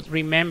will put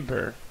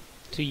remember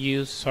to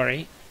use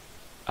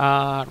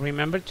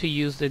remember to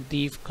use the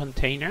div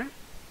container.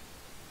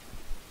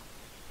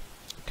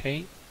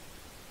 Okay.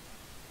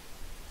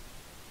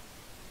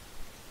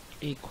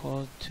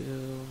 Equal to,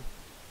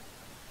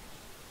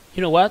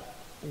 you know what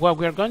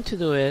we're going to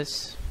do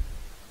is,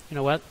 you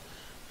know what,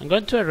 I'm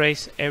going to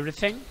erase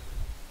everything,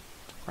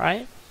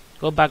 right?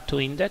 Go back to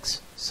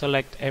index,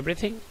 select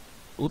everything,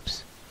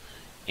 oops,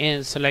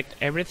 and select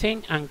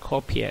everything and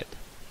copy it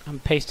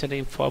and paste it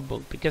in phone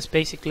book, because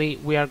basically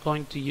we are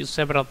going to use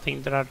several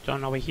things that are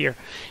done over here,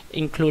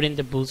 including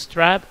the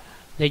bootstrap,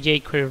 the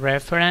jQuery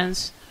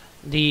reference,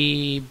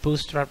 the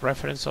bootstrap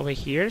reference over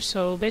here.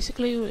 So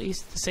basically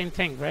it's the same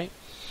thing, right?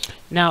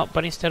 Now,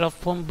 but instead of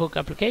phone book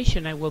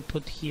application, I will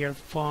put here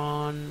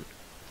phone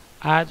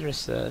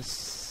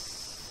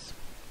addresses.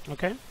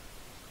 Okay,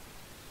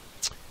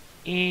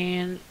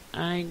 and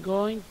I'm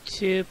going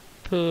to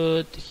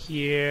put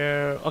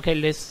here, okay,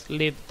 let's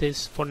leave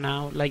this for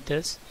now like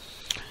this.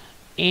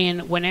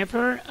 And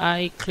whenever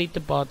I click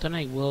the button,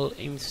 I will,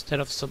 instead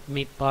of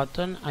submit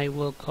button, I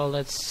will call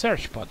it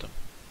search button.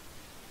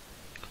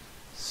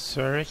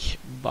 Search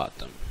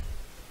button.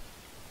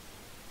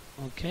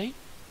 Okay,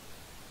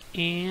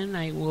 and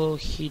I will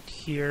hit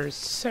here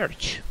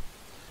search,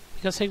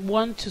 because I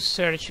want to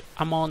search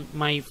among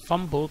my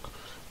phone book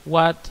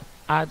what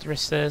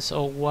addresses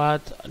or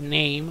what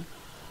name,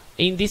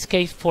 in this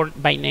case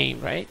by name,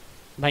 right?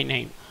 By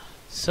name.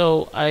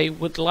 So I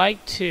would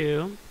like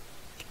to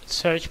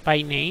search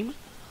by name,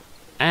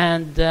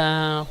 and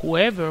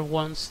whoever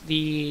wants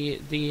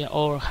the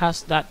or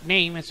has that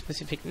name, a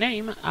specific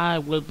name,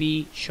 will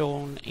be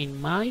shown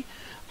in my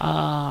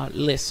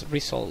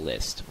result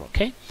list.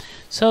 Okay,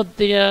 so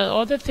the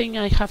other thing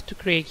I have to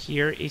create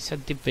here is a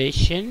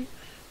division,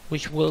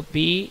 which will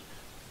be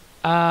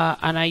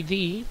an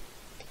ID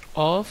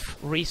of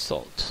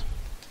result.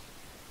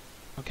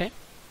 Okay,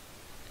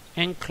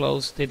 and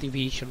close the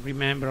division.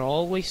 Remember,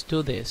 always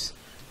do this,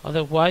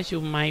 otherwise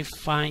you might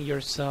find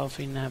yourself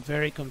in a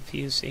very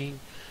confusing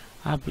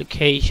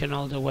application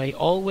all the way.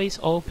 Always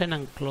open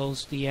and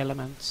close the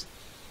elements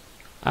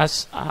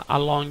as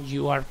along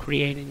you are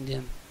creating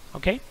them.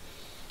 Okay,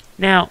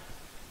 now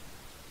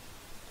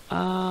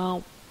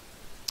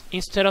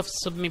instead of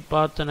submit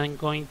button, I'm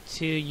going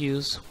to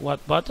use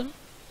what button?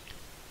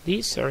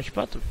 The search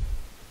button.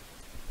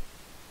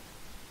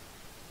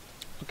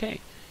 Okay,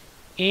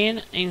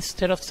 and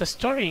instead of the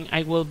storing,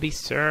 I will be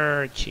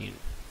searching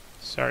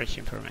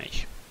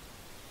information.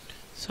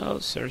 So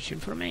search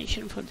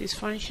information for this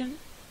function.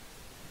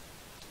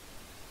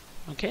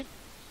 Okay,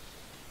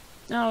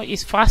 now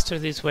it's faster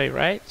this way,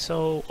 right?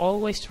 So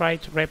always try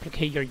to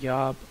replicate your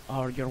job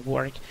or your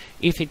work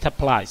if it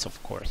applies,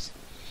 of course.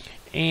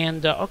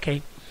 And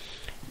okay,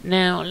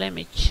 now let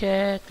me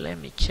check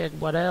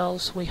what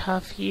else we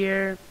have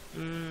here.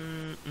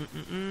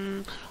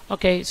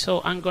 Okay,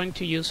 so I'm going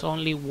to use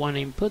only one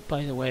input,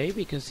 by the way,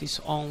 because it's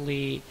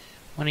only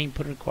one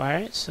input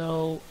required.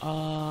 So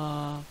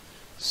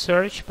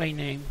search by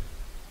name.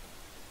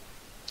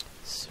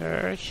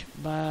 Search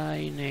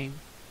by name.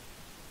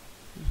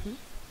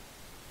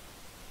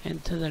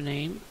 Enter the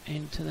name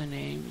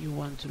you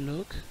want to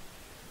look.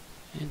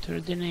 Enter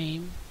the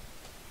name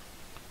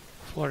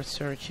for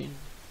searching.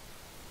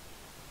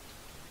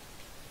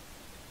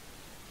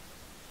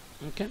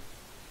 Okay.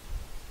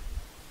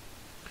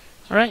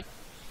 All right.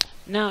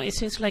 Now it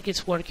seems like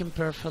it's working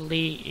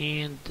perfectly,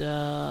 and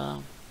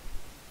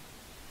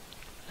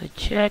let's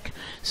check.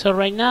 So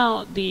right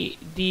now the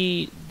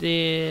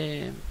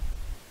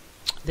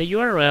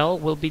URL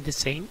will be the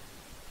same,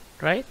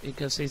 right?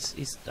 Because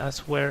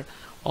that's where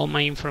all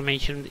my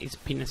information is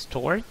being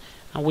stored,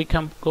 and we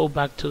can go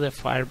back to the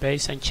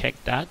Firebase and check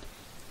that.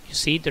 You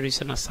see there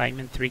is an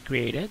assignment 3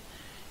 created,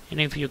 and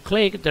if you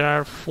click, there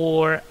are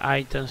 4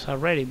 items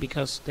already,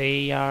 because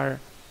they are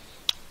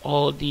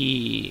all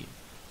the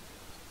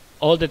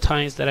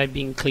times that I've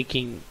been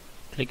clicking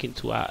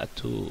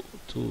to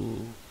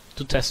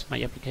test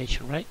my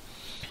application, right?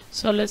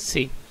 So let's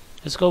see.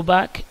 Let's go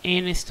back,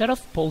 and instead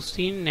of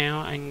posting, now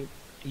I'm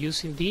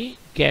using the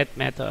get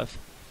method,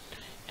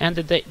 and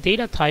the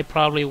data type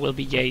probably will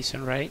be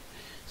JSON, right?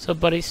 So,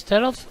 but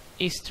instead of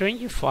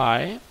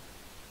stringify,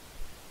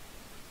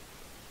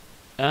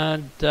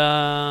 And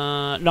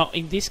no,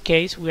 in this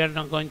case we are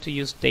not going to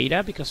use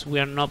data because we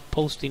are not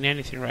posting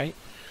anything, right?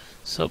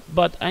 So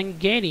but I'm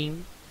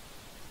getting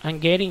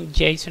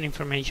JSON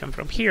information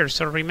from here.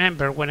 So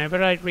remember,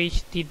 whenever I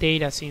reach the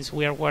data, since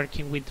we are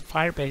working with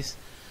Firebase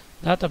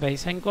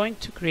database, I'm going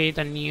to create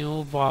a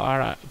new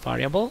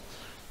variable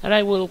that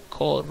I will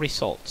call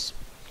results,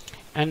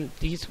 and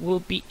this will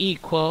be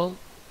equal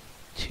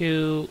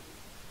to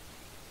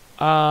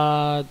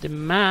the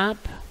map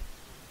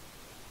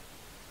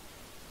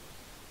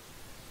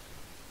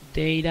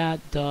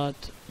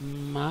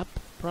data.map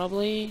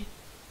probably.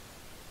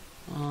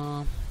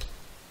 No,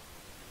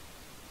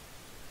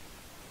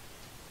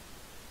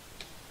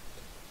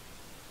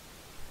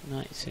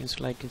 it seems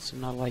like it's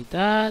not like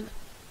that.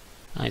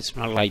 No, it's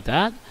not like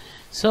that.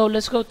 So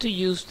let's go to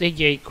use the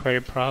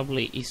jQuery.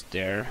 Probably is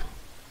there.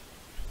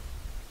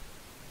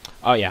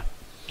 Oh yeah.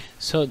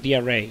 So the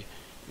array.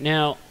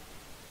 Now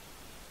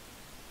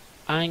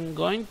I'm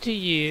going to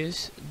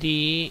use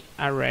the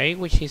array,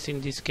 which is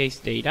in this case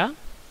data,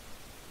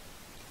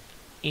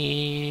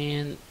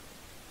 and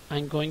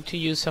I'm going to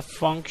use a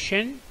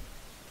function,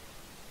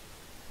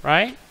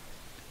 right,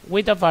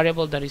 with a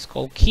variable that is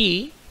called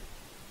key,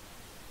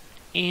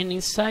 and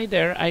inside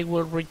there I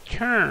will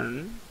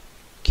return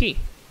key.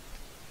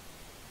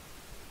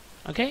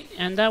 Okay,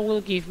 and that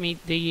will give me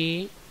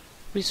the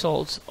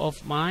results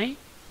of my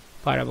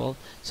variable.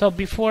 So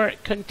before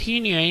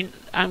continuing,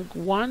 I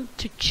want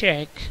to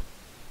check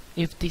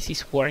if this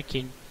is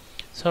working.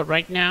 So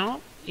right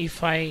now,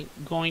 if I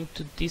go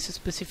into this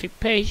specific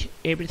page,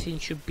 everything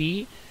should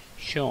be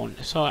shown.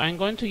 So I'm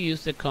going to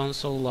use the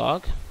console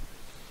log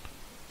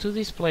to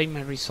display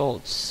my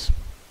results.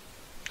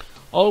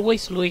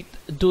 Always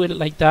do it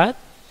like that,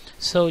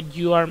 so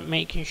you are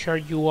making sure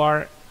you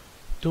are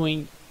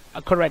doing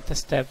a correct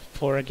step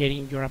for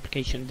getting your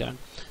application done.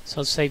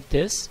 So save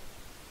this,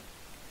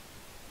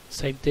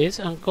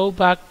 and go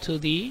back to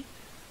the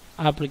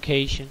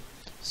application.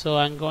 So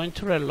I'm going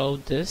to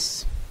reload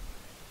this,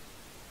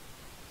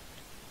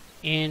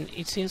 and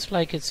it seems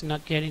like it's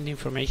not getting the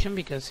information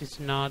because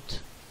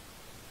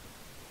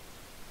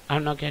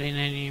I'm not getting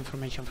any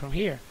information from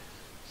here.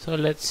 So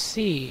let's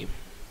see.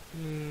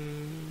 Let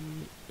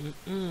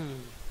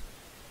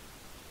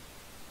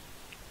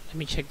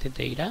me check the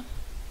data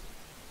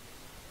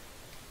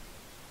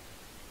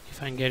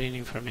if I'm getting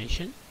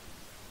information.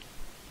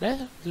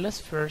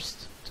 Let's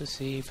first to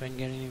see if I'm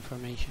getting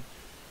information.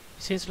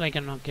 It seems like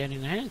I'm not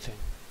getting anything.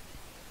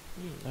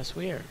 That's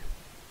weird.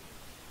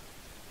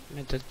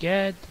 Method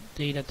get,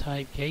 data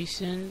type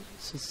JSON,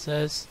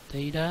 success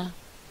data,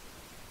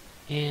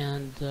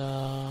 and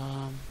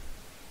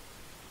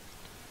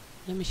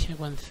let me check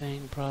one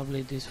thing.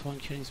 Probably this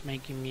function is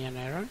making me an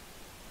error.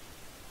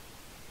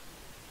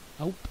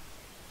 Nope,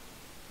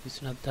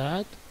 it's not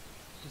that.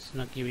 It's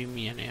not giving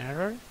me an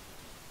error.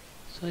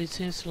 So it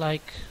seems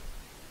like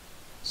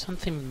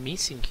something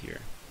missing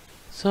here.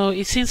 So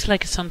it seems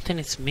like something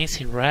is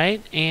missing,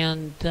 right?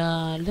 And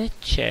let's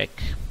check.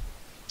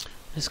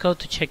 Let's go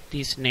to check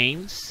these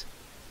names.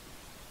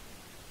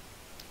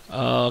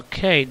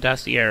 Okay,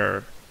 that's the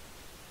error.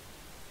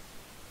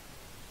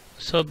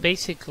 So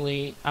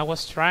basically, I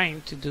was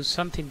trying to do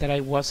something that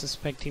I was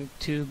expecting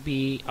to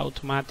be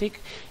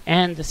automatic,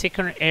 and the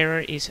second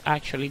error is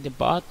actually the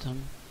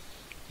bottom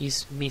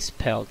is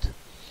misspelled.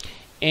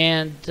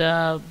 And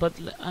but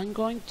I'm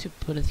going to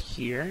put it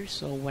here,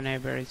 so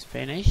whenever it's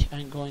finished,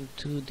 I'm going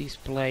to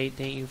display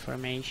the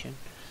information.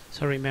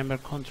 So remember,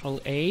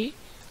 Control A,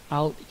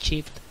 Alt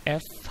Shift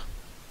F.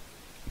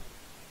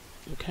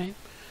 Okay,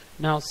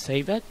 now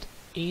save it,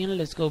 and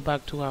let's go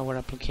back to our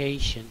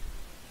application.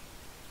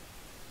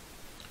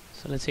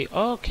 So let's say,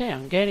 okay,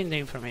 I'm getting the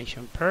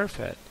information.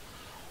 Perfect.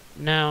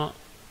 Now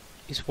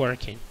it's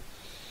working.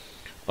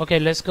 Okay,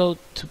 let's go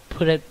to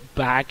put it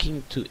back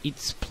into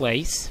its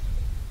place.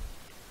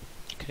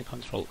 Okay,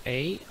 Control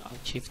A, Alt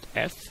Shift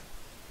F.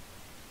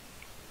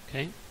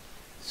 Okay,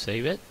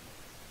 save it.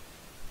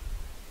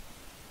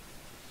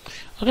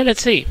 Okay,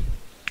 let's see.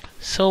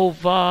 So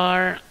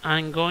far,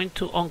 I'm going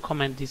to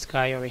uncomment this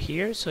guy over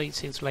here, so it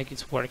seems like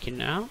it's working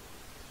now.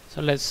 So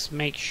let's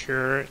make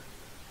sure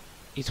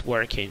it's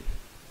working.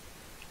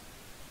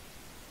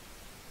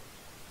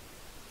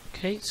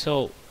 Okay,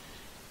 so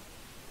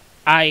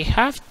I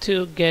have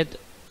to get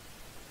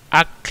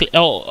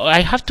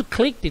I have to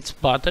click this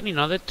button in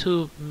order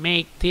to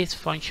make this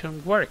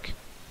function work.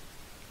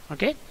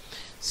 Okay,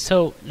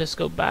 so let's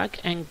go back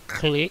and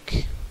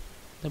click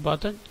the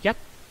button. Yep,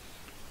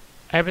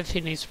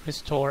 everything is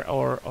restored,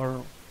 or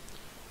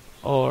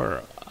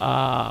all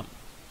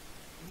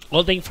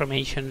the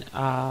information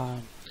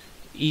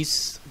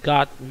is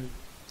gotten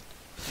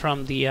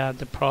from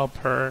the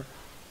proper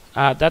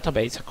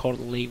database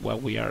accordingly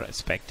what we are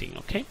expecting.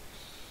 Okay,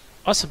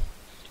 awesome.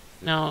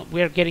 Now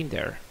we are getting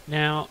there.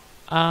 Now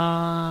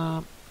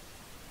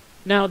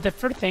the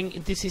first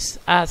thing, this is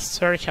a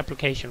search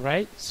application,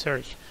 right?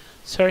 Search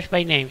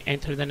by name,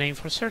 enter the name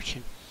for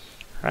searching,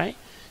 right?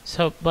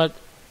 So but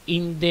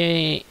at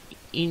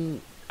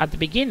the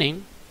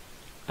beginning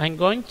I'm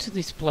going to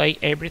display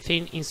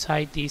everything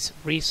inside this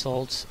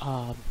results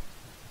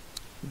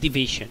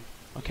division.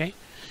 Okay.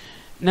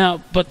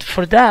 Now, but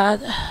for that,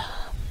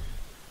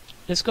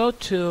 let's go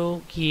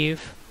to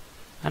give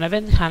an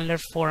event handler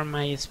for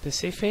my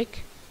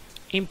specific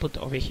input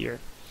over here.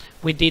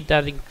 We did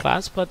that in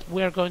class, but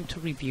we are going to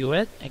review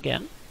it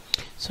again.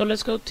 So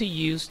let's go to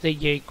use the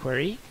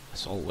jQuery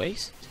as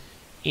always,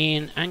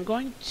 and I'm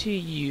going to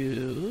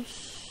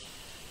use,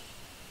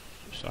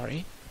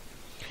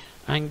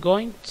 I'm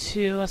going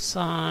to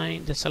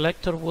assign, the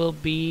selector will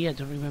be, I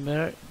don't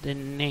remember the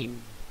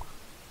name.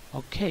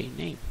 Okay,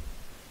 name.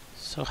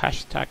 So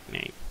hashtag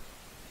name.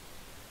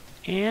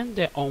 And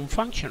the on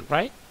function,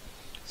 right?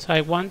 So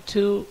I want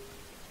to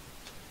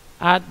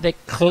add the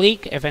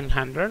click event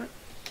handler,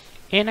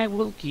 and I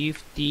will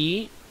give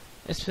the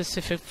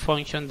specific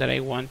function that I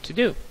want to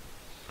do.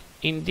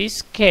 In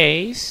this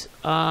case,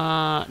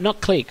 not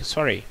click,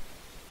 sorry.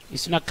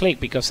 It's not click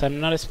because I'm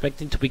not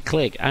expecting to be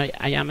click.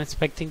 I am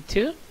expecting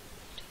to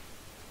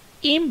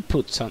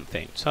input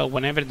something. So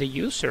whenever the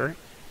user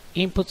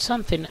input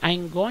something,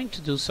 I'm going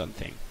to do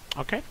something.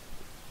 Okay?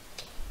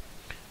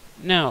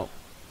 Now,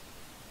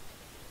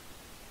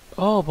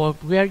 oh,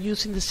 but we are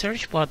using the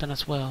search button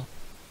as well.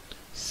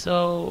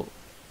 So,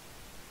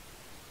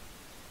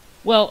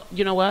 well,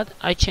 you know what?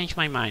 I changed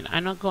my mind.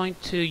 I'm not going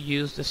to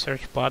use the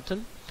search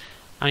button.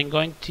 I'm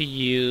going to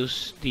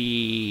use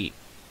the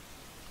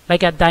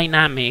like a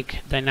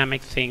dynamic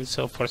thing.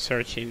 So for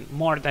searching,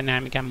 more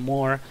dynamic and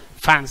more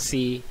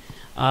fancy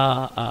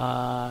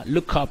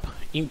lookup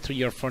into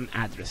your phone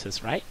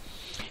addresses, right?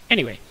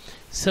 Anyway,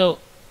 so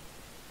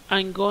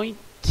I'm going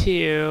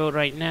to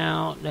right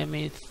now. Let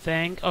me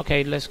think.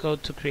 Okay, let's go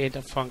to create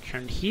a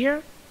function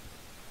here.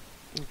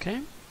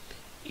 Okay.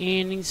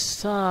 And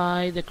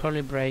inside the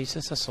curly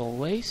braces, as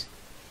always,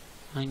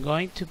 I'm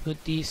going to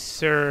put the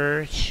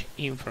search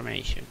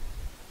information.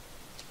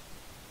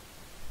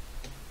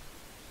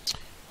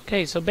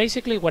 Okay, so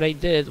basically what I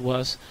did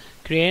was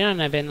create an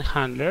event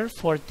handler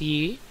for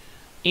the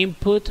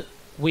input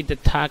with the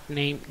tag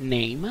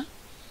name,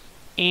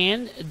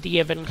 and the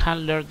event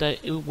handler that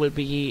it will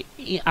be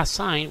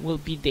assigned will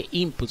be the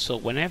input. So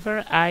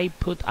whenever I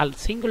put a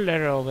single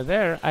letter over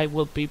there, I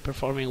will be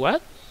performing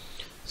what?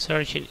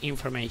 Searching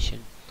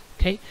information.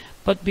 Okay,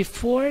 but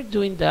before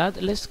doing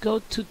that, let's go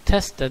to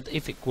test it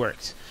if it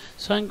works.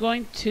 So I'm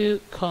going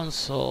to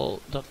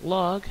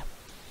console.log,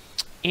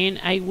 and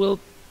I will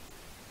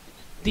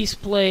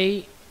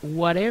display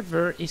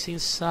whatever is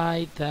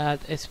inside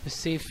that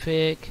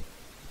specific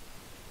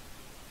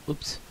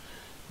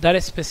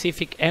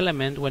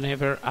element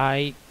whenever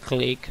I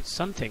click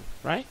something,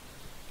 right?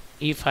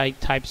 If I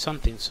type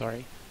something,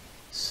 sorry.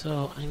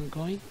 So I'm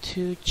going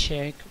to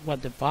check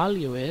what the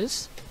value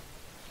is.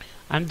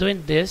 I'm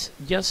doing this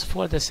just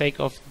for the sake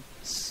of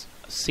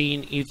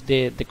seeing if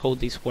the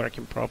code is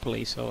working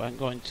properly. So I'm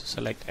going to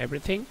select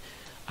everything,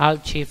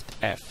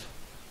 Alt-Shift-F.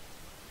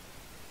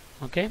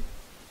 Okay.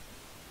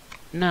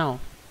 Now,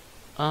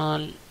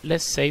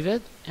 let's save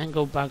it and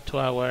go back to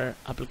our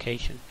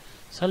application.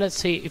 So let's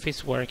see if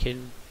it's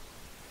working.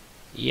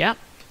 Yeah,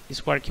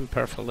 it's working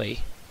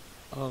perfectly.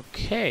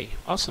 Okay,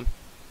 awesome.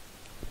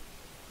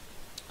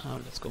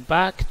 Let's go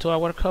back to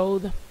our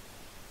code.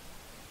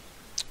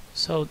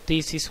 So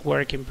this is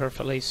working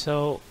perfectly.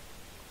 So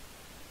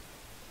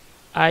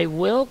I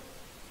will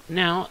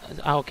now,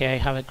 okay, I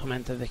haven't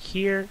commented it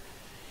here,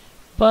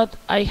 but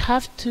I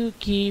have to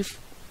give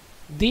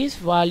this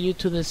value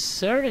to the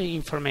certain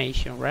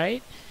information,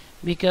 right?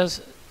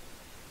 Because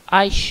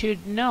I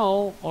should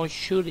know or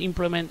should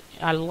implement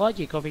a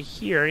logic over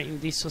here in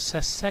this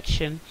success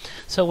section.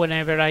 So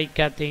whenever I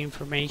get the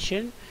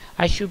information,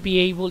 I should be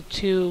able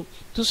to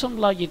do some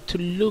logic to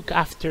look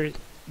after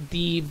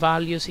the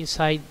values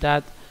inside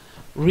that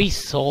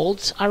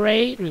results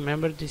array.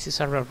 Remember, this is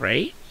our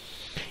array,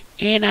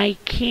 and I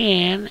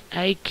can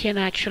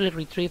actually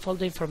retrieve all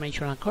the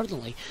information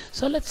accordingly.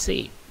 So let's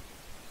see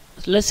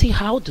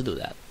how to do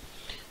that.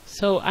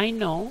 So I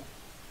know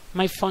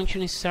my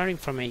function is start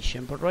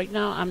information, but right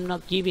now I'm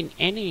not giving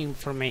any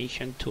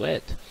information to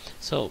it.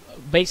 So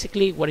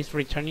basically what it's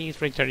returning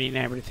is returning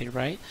everything,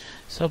 right?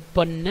 So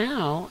but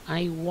now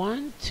I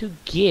want to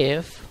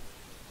give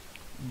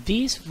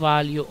this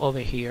value over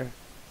here,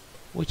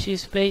 which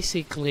is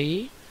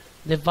basically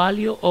the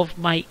value of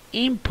my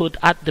input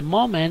at the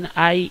moment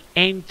I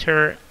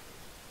enter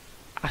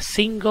a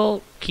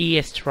single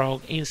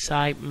keystroke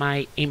inside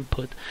my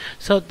input.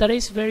 So that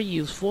is very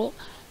useful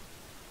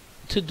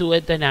to do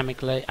it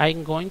dynamically.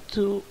 I'm going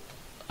to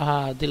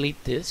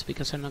delete this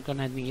because I'm not going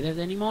to need it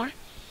anymore.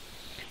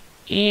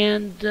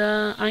 And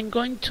I'm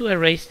going to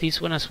erase this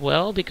one as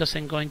well because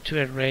I'm going to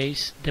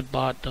erase the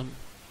bottom.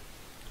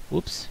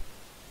 Whoops,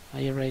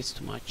 I erased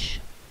too much.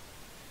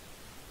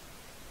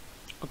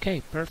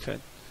 Okay,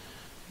 perfect.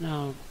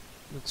 Now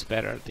it's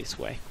better this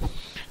way.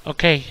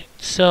 Okay,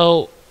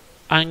 so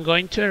I'm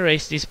going to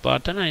erase this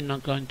button. I'm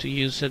not going to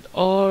use it.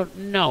 Or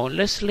no,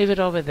 let's leave it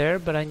over there,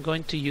 but I'm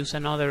going to use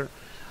another.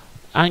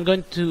 I'm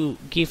going to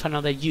give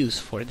another use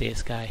for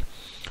this guy.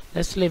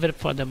 Let's leave it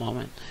for the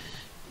moment.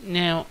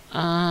 Now,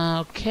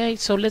 okay,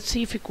 so let's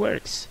see if it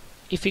works.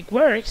 If it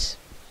works,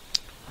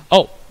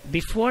 oh,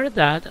 before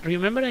that,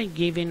 remember I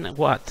given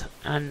what?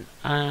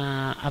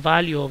 A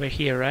value over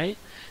here, right?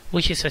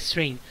 Which is a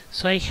string.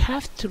 So I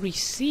have to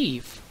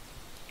receive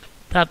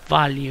that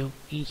value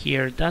in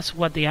here. That's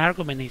what the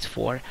argument is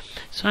for.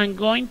 So I'm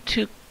going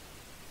to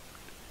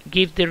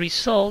give the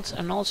results,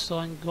 and also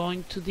I'm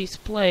going to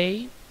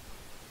display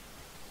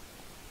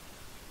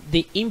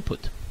the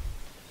input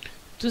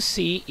to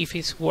see if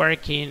it's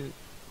working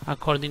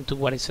according to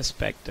what is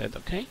expected.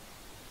 Okay,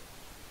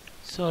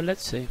 so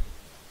let's see.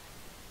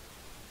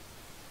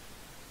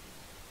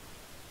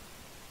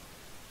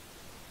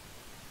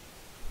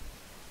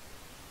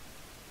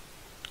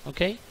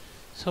 Okay,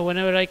 so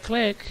whenever I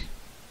click,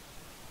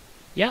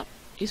 yeah,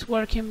 it's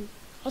working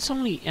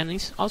awesomely, and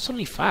it's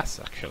awesomely fast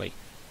actually.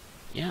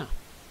 Yeah.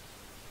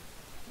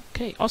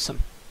 Okay,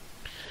 awesome.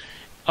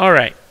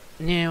 Alright,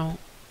 now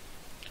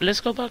let's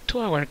go back to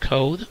our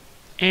code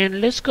and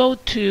let's go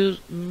to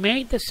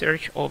make the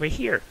search over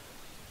here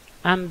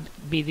and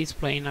be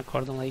displaying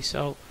accordingly.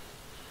 So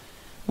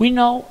we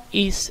know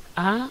it's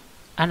an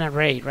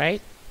array,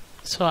 right?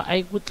 So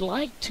I would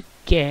like to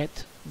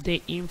get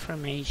the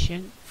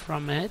information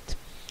from it.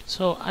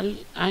 So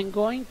I'm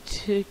going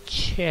to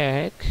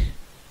check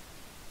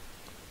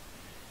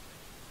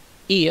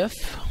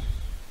if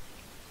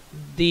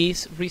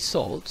these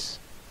results,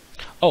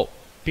 oh,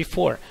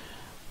 before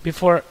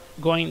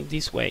going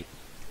this way,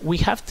 we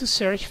have to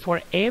search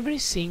for every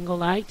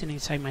single item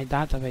inside my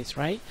database,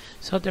 right?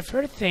 So the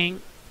first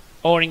thing,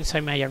 or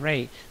inside my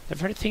array, the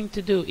first thing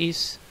to do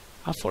is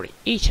for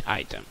each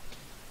item,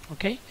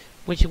 okay,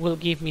 which will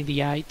give me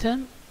the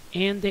item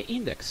and the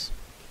index.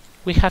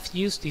 We have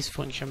used this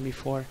function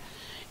before.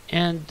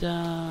 And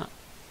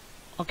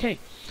okay,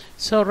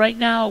 so right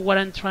now what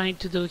I'm trying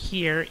to do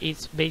here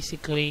is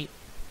basically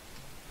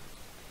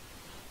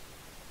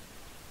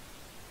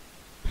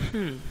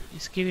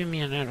it's giving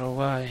me an error.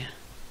 Why?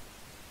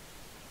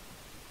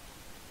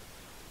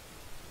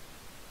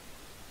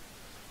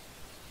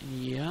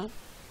 Yeah,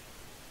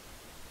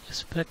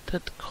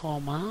 expected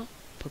comma,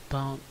 put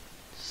down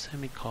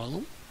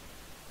semicolon.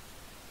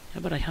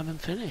 Yeah, but I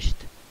haven't finished.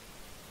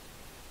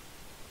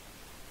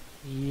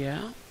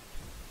 Yeah,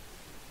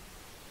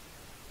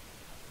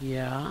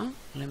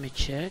 let me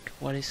check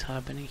what is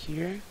happening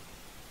here.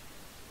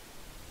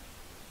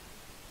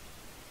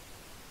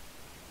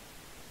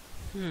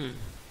 Let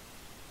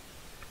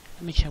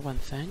me check one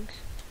thing.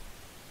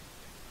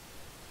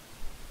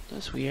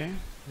 That's weird.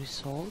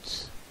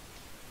 Results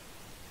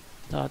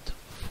dot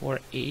for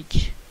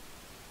each.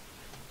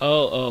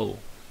 Oh,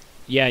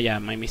 yeah,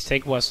 my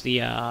mistake was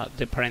the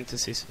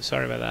parentheses.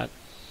 Sorry about that.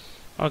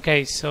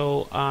 Okay,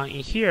 so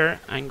in here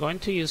I'm going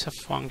to use a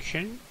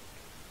function,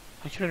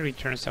 actually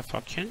returns a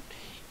function,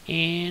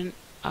 and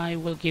I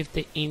will give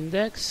the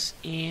index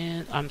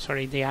and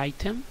the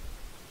item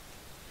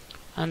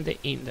and the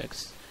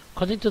index.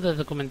 According to the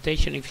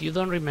documentation, if you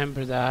don't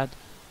remember that,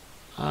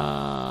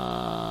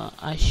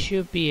 I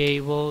should be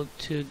able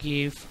to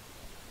give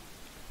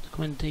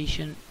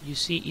documentation. You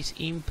see it's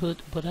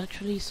input, but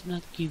actually it's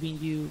not giving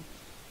you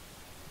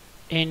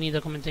any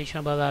documentation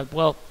about that.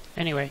 Well,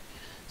 anyway,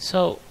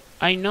 so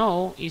I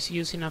know it's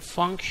using a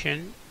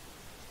function,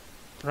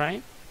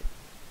 right?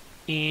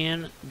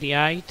 And the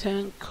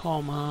item,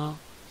 comma,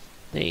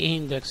 the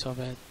index of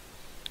it.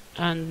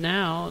 And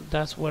now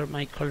that's where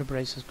my curly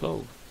braces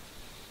go.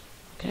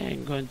 Okay,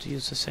 I'm going to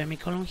use a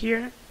semicolon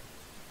here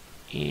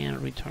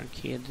and return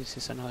key. This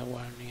is another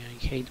warning. I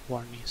hate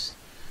warnings.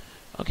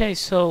 Okay,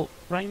 so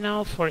right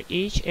now for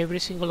every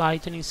single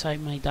item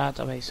inside my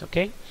database.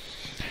 Okay,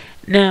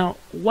 now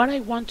what I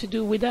want to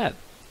do with that,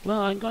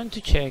 well, I'm going to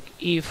check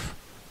if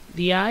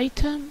the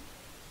item,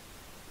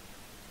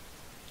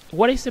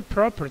 what is the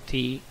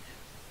property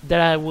that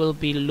I will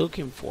be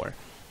looking for.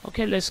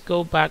 Okay, let's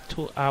go back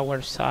to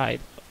our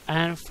site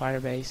and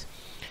Firebase.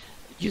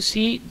 You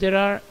see there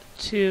are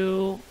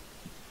two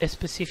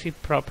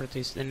specific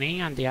properties, the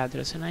name and the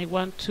address, and I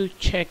want to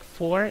check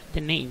for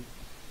the name.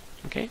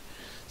 Okay,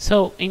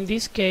 so in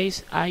this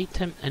case,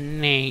 item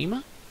and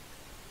name.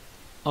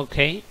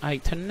 Okay,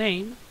 item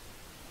name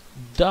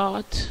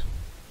dot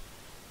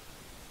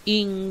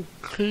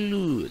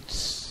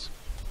includes.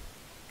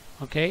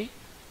 Okay,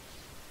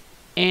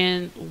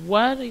 and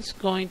what is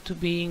going to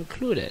be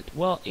included?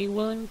 Well, it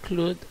will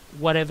include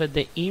whatever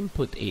the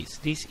input is,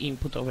 this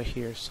input over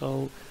here.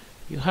 So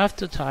you have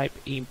to type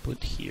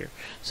input here.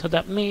 So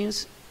that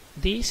means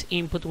this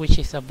input, which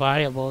is a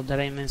variable that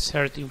I'm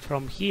inserting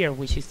from here,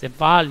 which is the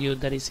value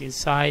that is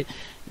inside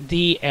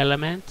the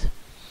element,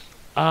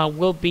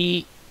 will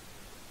be,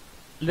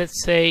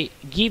 let's say,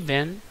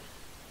 given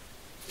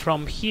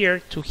from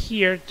here to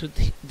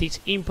this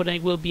input, and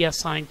it will be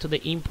assigned to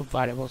the input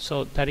variable.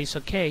 So that is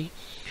okay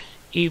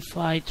if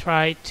I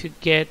try to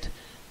get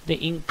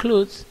the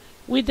includes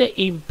with the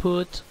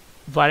input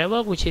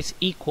variable, which is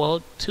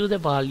equal to the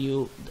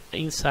value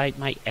inside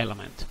my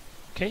element.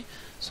 Okay,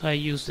 so I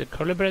use the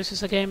curly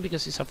braces again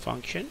because it's a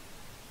function.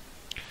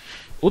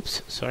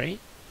 Oops, sorry.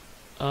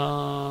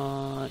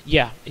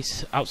 Yeah,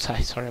 it's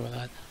outside. Sorry about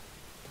that.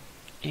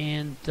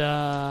 And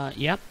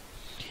yeah,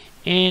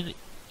 and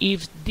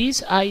if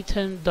this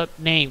item dot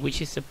name,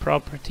 which is the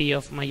property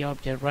of my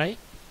object, right,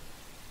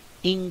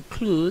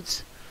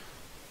 includes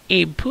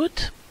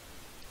input,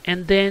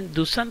 and then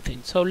do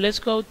something. So let's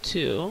go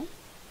to,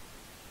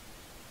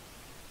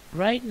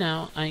 right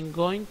now I'm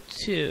going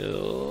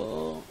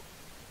to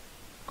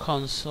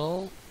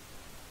console.log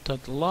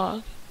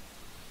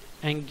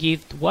and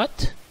give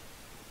what?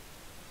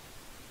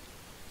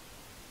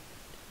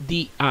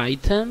 The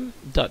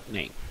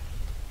item.name.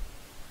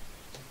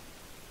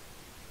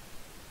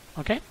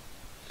 Okay,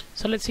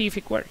 so let's see if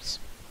it works.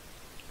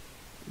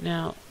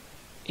 Now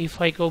if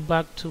I go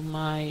back to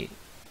my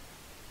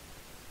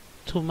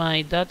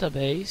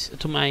database,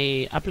 to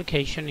my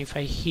application, if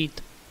I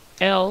hit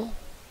L,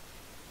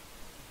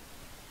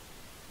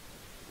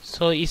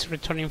 so it's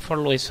returning for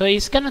Luis. So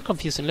it's kind of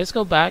confusing. Let's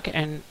go back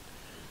and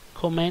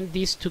comment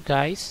these two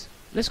guys.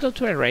 Let's go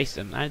to erase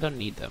them. I don't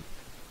need them.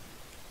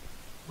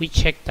 We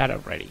checked that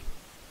already.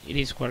 It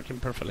is working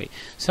perfectly.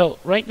 So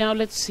right now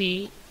let's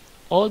see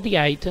all the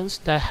items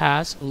that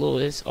has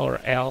Luis or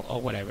L or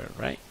whatever,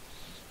 right?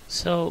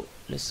 So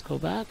let's go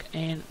back,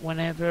 and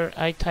whenever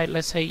I type,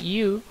 let's say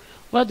U,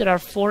 well, there are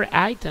 4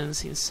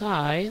 items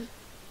inside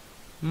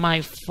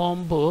my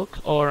phone book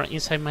or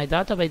inside my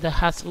database that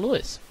has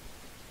Luis.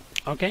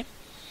 Okay,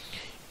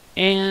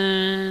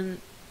 and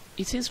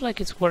it seems like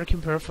it's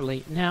working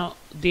perfectly. Now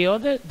the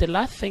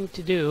last thing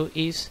to do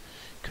is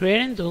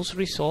creating those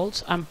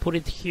results and put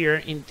it here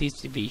in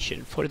this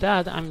division. For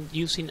that I'm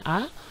using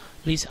a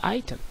list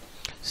item.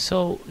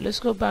 So let's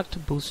go back to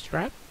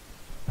Bootstrap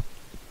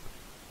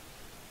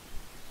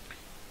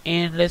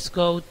and let's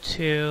go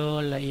to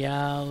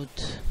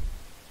layout,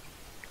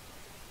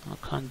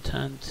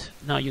 content,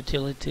 no,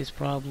 utilities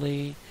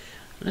probably.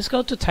 Let's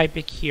go to type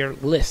it here,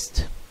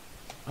 list.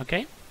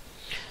 Okay,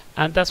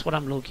 and that's what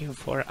I'm looking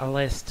for, a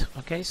list.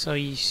 Okay, so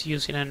he's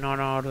using an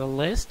unordered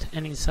list,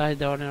 and inside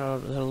the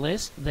unordered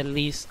list, the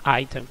list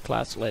item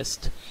class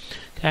list.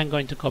 Okay, I'm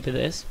going to copy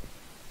this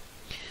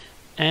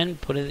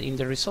and put it in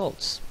the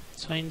results.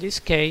 So in this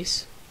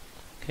case,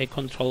 okay,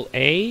 Control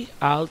A,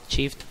 Alt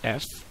Shift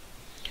F,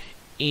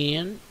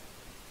 and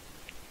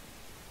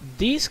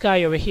this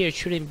guy over here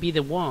shouldn't be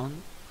the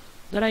one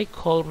that I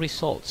call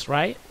results,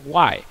 right?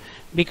 Why?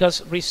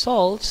 Because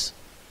results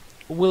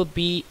will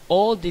be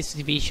all this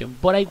division,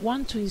 but I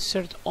want to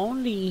insert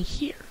only in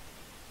here,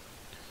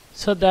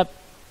 so that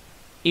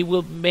it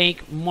will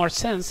make more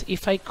sense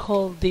if I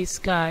call this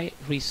guy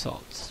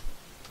results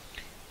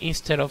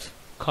instead of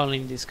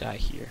calling this guy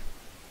here.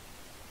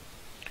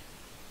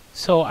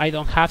 So I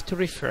don't have to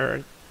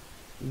refer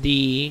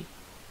this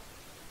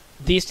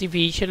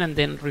division and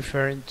then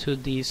refer to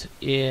this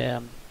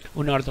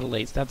unordered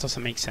list. That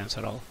doesn't make sense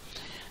at all.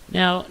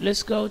 Now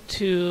let's go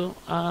to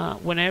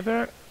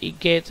whenever it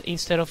gets,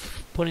 instead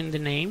of putting the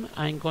name,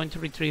 I'm going to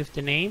retrieve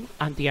the name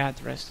and the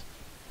address.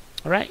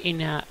 All right,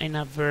 in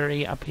a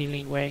very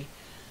appealing way.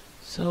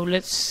 So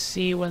let's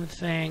see one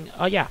thing.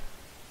 Oh yeah,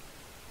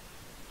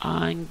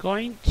 I'm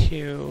going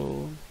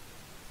to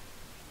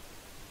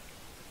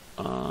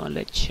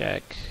let's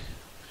check.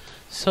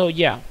 So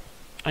yeah,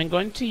 I'm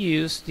going to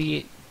use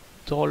the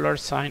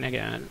 $sign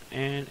again,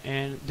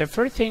 and the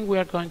first thing we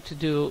are going to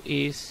do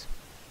is,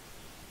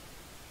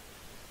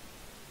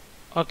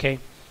 okay,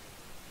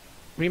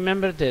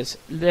 remember this,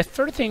 the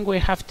first thing we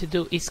have to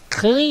do is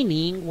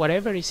cleaning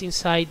whatever is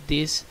inside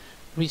these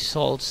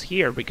results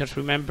here, because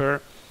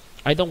remember,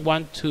 I don't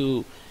want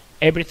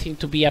everything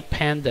to be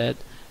appended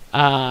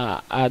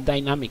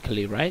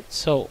dynamically, right?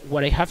 So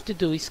what I have to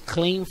do is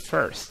clean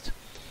first.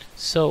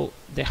 So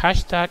the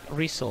hashtag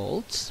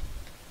results,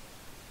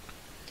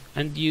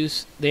 and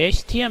use the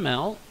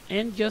HTML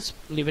and just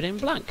leave it in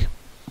blank.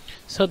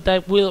 So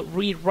that will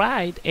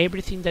rewrite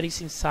everything that is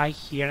inside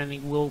here, and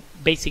it will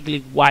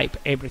basically wipe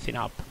everything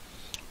up.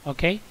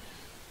 Okay?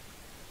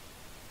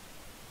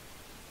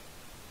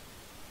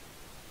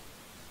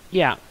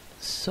 Yeah,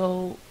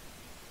 so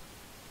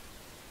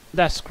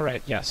that's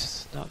correct.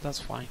 Yes, that's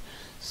fine.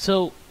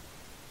 So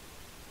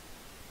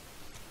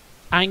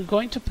I'm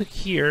going to put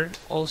here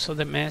also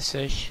the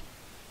message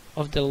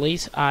of the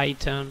list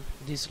item,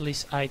 this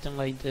list item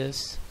like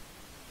this.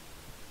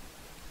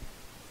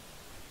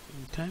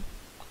 Okay,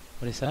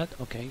 what is that?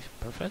 Okay,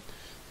 perfect.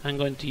 I'm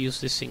going to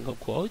use the single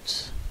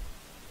quotes,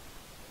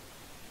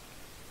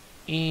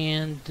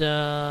 and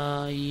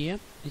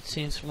yep, it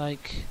seems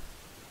like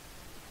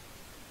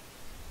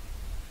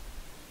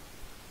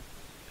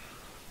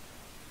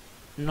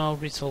no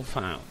result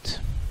found.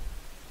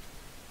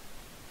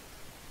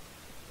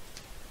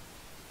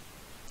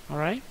 All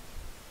right,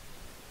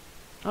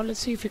 now let's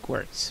see if it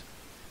works.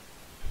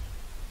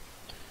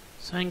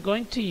 So I'm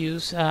going to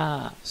use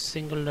a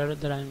single letter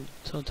that I'm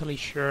totally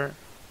sure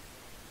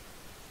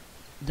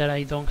that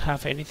I don't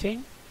have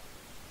anything.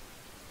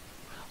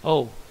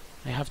 Oh,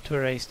 I have to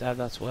erase that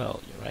as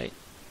well, you're right.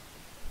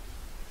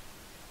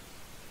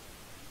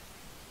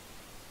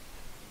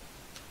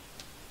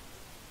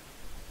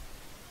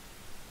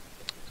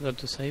 Go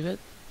to save it.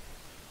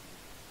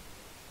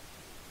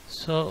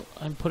 So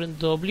I'm putting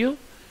W,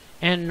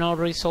 and no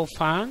result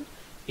found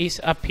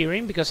is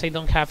appearing because I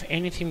don't have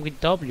anything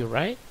with W,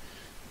 right?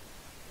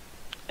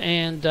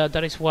 And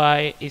that is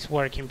why it's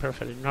working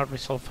perfectly. No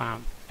result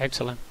found.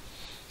 Excellent.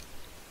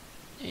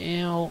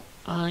 Now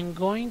I'm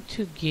going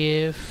to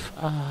give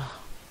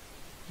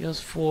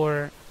just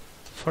for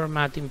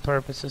formatting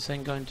purposes,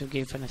 I'm going to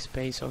give a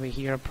space over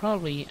here,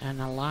 probably, and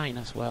a line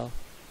as well.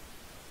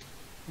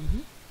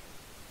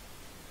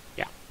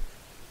 Yeah,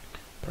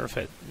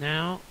 perfect.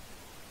 Now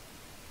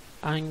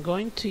I'm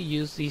going to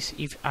use this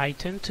if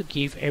item to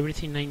give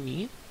everything I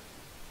need,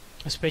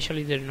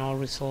 especially the no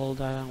result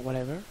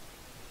whatever.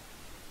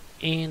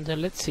 And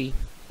let's see.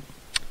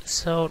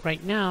 So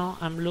right now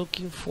I'm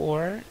looking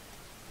for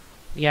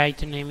the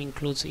item name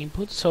includes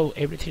input, so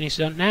everything is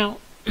done now.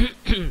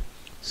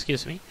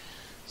 Excuse me.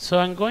 So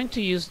I'm going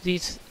to use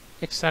this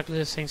exactly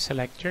the same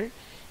selector,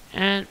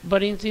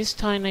 but in this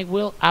time I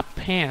will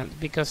append,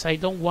 because I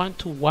don't want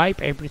to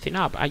wipe everything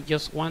up. I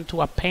just want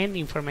to append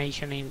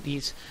information in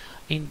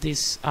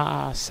this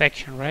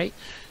section, right?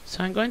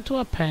 So I'm going to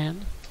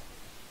append,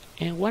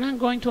 and what I'm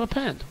going to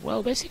append,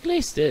 well, basically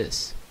it's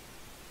this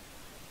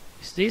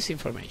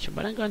information,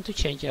 but I'm going to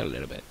change it a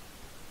little bit.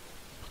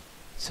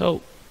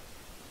 So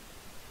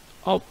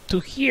up to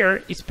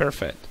here is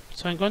perfect.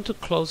 So I'm going to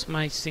close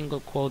my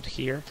single quote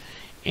here,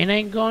 and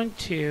I'm going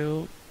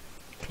to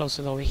close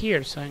it over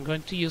here. So I'm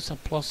going to use a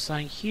plus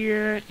sign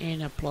here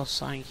and a plus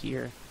sign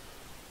here.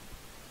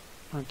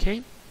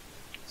 Okay,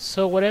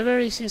 so whatever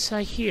is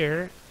inside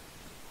here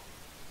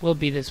will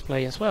be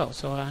displayed as well.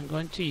 So I'm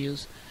going to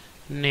use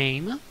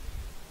name,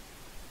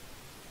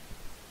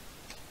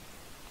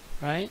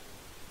 right,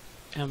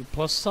 and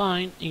plus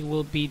sign, it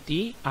will be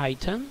the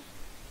item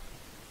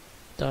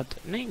dot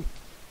name,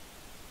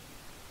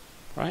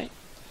 right,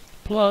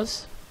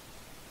 plus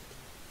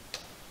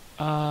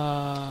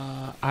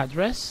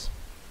address,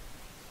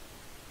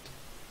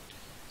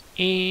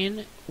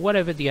 and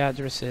whatever the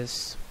address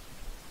is,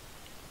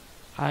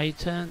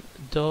 item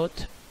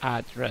dot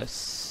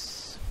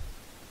address.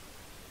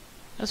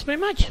 That's pretty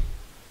much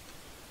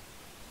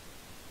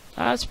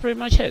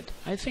it.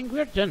 I think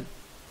we're done,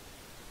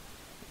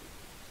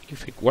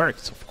 if it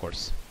works, of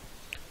course.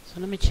 So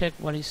let me check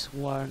what is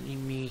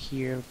warning me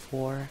here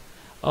for.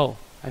 Oh,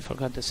 I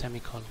forgot the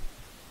semicolon.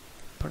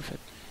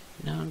 Perfect.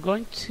 Now I'm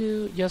going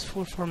to, just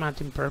for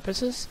formatting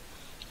purposes,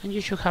 and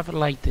you should have it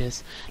like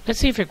this. Let's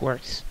see if it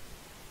works.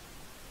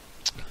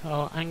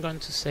 So I'm going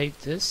to save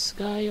this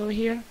guy over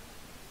here,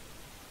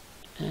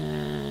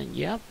 and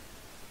yep.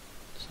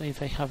 So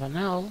if I have an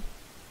L,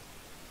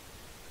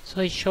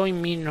 so it's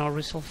showing me no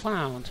result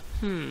found.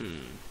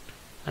 An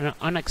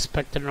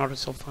unexpected no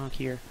result found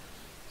here.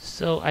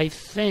 So I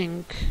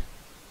think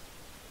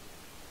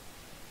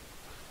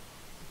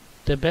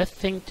the best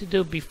thing to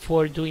do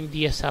before doing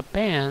the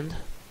append,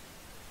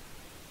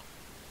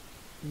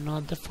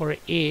 not the for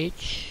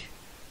each,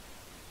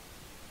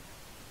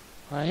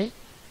 right?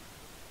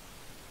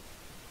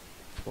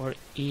 For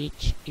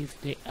each, if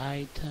the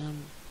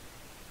item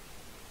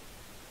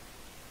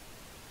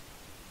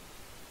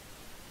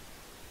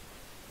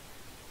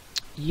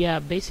yeah,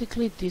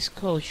 basically this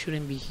code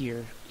shouldn't be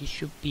here, it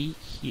should be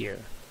here.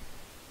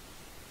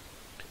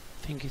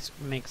 I think it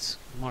makes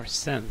more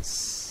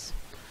sense.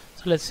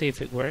 So let's see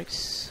if it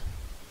works.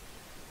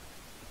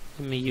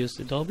 Let me use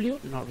the W,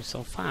 no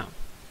result found.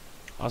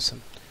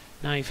 Awesome.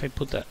 Now if I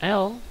put the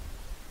L,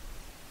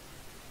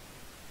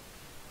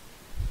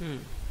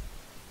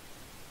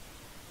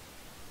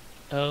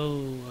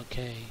 oh,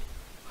 okay.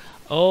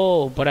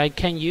 Oh, but I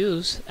can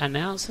use an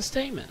else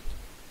statement.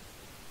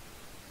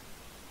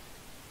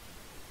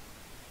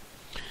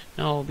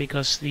 No,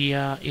 because the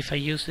if I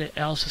use the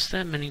else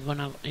statement,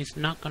 it's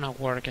not gonna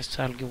work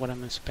exactly what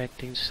I'm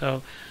expecting.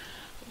 So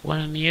what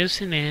I'm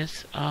using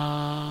is you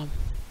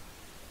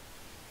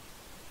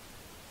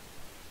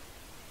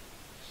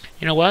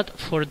know what?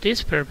 For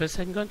this purpose,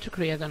 I'm going to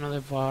create another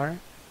var,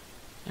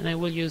 and I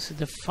will use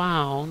the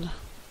found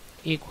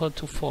equal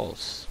to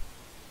false.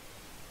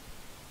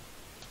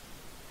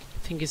 I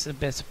think it's the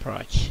best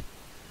approach.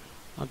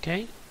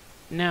 Okay.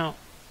 Now,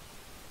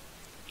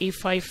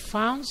 if I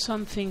found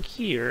something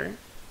here,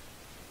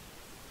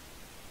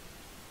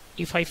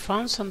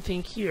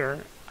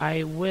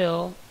 I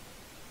will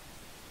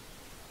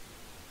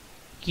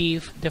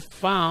give the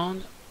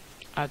found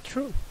a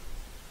true.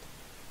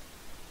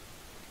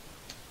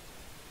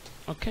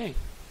 Okay.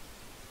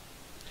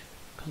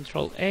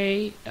 Control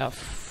A,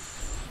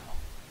 F.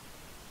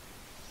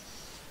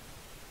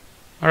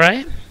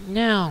 Alright,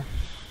 now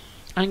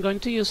I'm going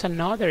to use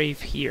another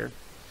if here.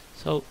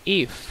 So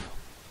if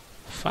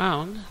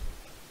found,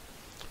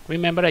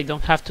 remember I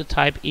don't have to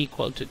type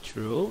equal to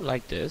true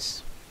like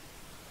this,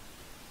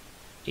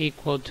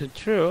 equal to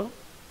true,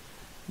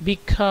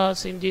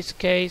 because in this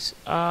case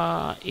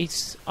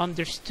it's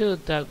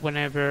understood that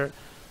whenever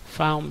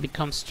found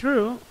becomes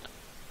true,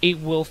 it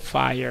will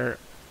fire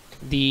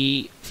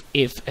the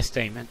if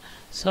statement.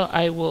 So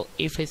I will,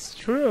 if it's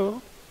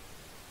true,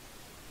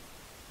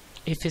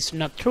 if it's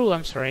not true,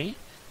 I'm sorry,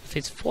 if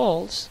it's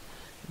false,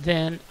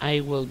 then I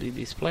will be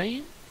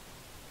displaying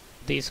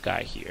this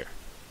guy here.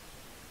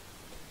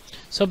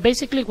 So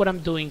basically what I'm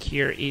doing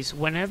here is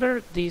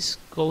whenever this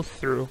goes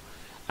through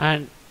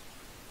and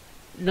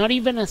not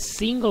even a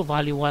single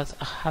value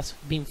has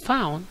been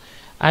found,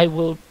 I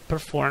will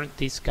perform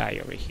this guy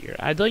over here.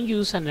 I don't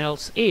use an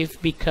else if,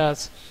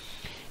 because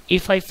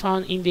if I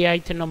found in the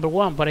item number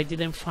 1 but I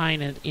didn't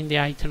find it in the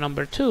item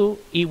number 2,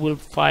 it will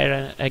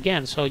fire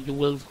again, so you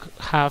will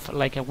have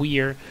like a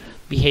weird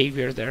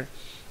behavior there.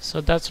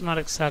 So that's not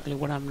exactly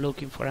what I'm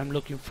looking for. I'm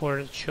looking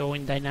for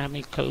showing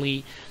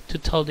dynamically to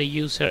tell the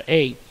user,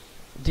 hey,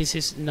 this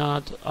is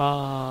not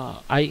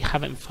I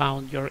haven't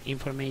found your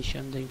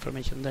information, the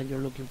information that you're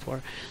looking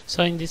for.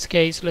 So in this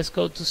case, let's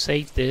go to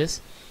save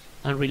this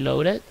and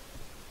reload it.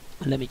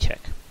 Let me check.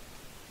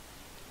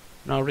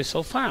 No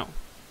result found.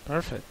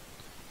 Perfect.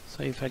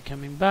 So if I'm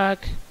coming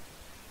back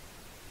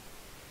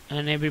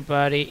and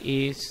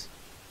everybody is,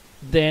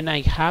 then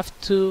I have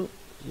to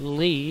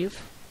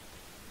leave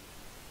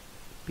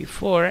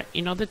before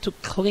in order to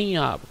cleaning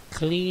up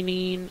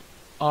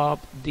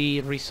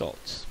the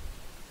results.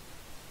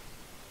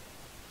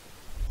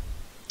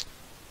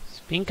 It's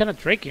been kind of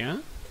tricky, huh?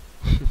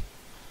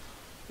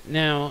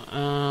 Now,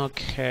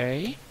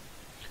 okay.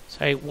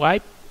 So I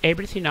wipe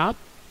everything up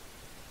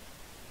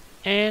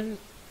and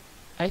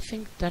I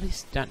think that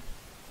is done.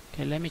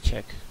 Okay, let me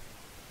check.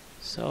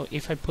 So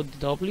if I put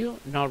W,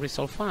 no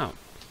result found.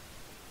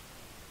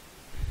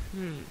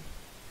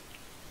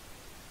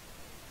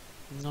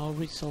 No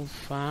result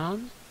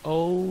found.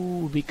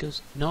 Oh,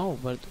 because no,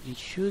 but it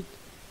should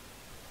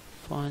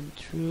find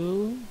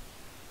true.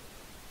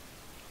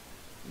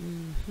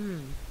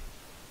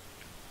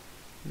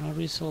 No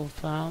result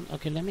found.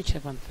 Okay, let me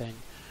check one thing.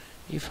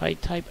 If I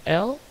type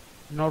L,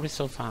 no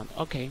result found.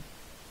 Okay.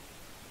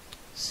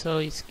 So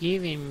it's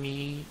giving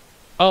me,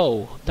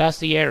 oh, that's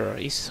the error.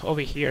 It's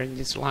over here in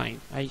this line.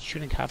 I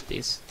shouldn't have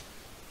this.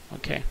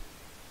 Okay.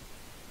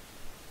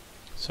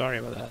 Sorry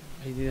about that.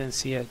 I didn't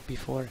see it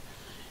before.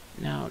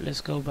 Now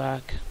let's go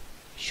back.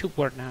 Should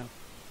work now.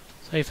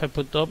 So if I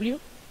put W,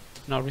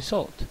 no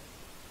result.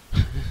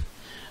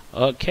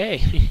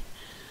 Okay.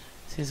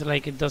 Seems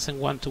like it doesn't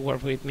want to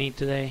work with me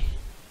today.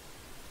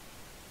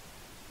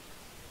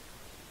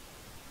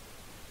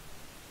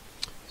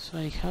 So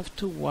I have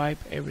to wipe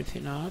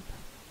everything up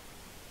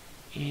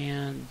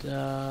and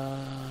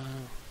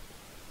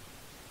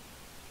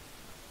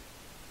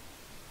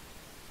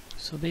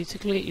so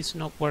basically it's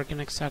not working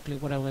exactly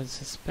what I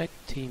was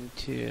expecting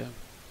to,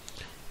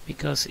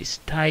 because it's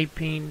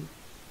typing,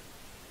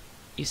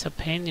 it's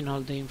appending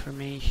all the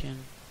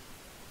information.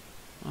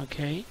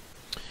 Okay,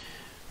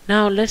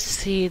 now let's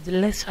see,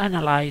 let's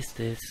analyze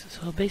this.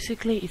 So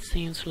basically it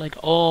seems like,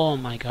 oh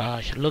my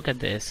gosh, look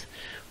at this,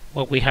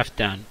 what we have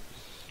done.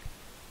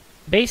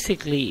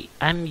 Basically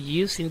I'm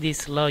using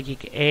this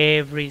logic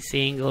every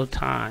single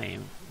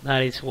time.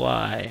 That is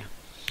why.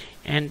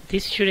 And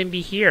this shouldn't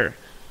be here.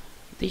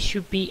 This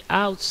should be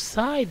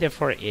outside the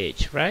for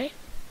each, right?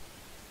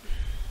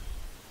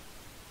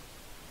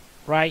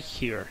 Right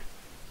here.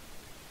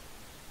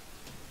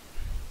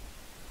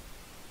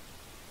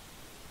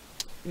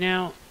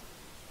 Now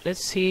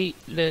let's see,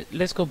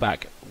 let's go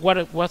back.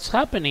 What's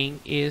happening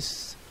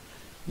is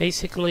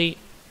basically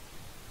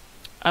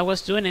I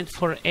was doing it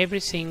for every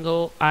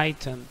single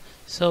item.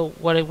 So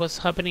what it was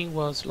happening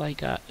was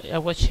like I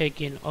was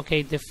checking,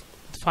 okay, the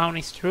found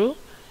is true,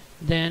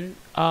 then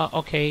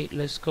okay,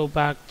 let's go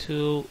back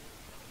to,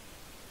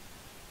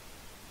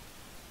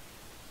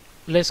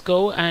 let's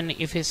go, and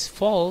if it's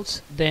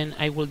false then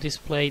I will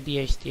display the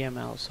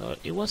HTML. So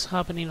it was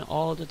happening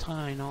all the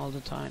time,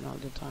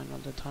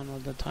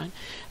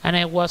 and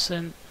I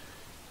wasn't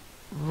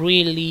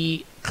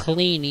really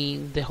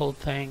cleaning the whole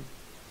thing.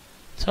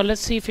 So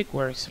let's see if it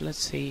works. Let's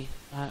see.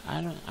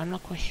 I'm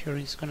not quite sure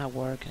it's gonna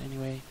work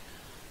anyway.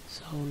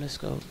 So let's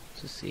go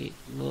to see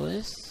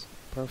Lewis.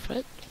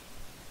 Perfect.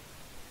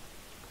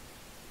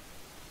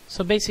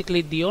 So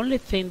basically the only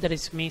thing that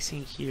is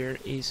missing here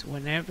is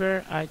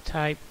whenever I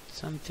type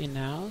something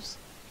else,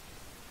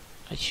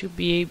 I should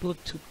be able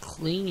to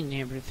clean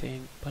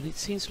everything, but it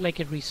seems like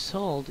a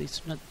result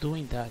it's not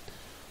doing that.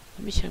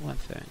 Let me check one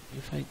thing.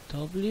 If I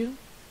W,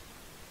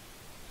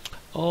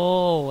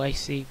 oh, I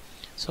see.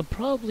 So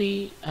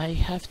probably I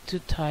have to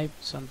type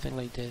something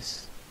like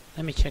this.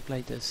 Let me check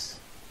like this.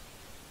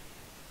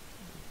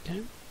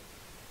 Okay.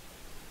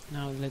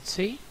 Now let's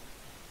see.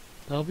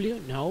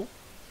 W, no.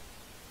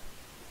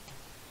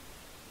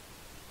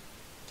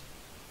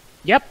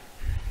 Yep.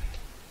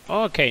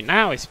 Okay,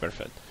 now it's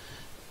perfect.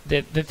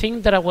 The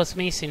thing that I was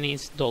missing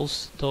is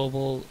those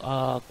double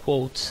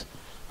quotes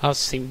as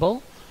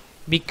symbol,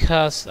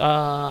 because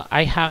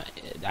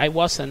I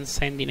wasn't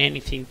sending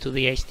anything to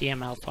the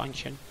HTML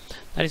function.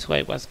 That is why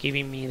it was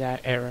giving me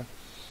that error.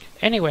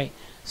 Anyway,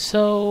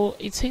 so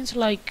it seems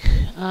like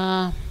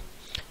now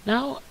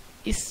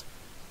it's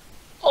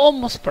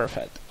almost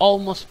perfect.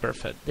 Almost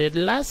perfect. The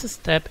last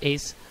step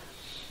is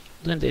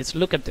doing this.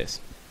 Look at this.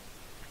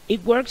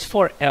 It works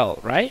for L,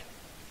 right?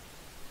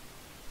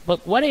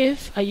 But what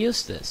if I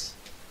use this?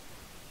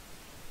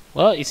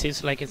 Well, it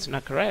seems like it's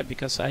not correct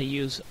because I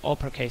use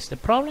uppercase. The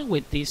problem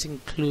with this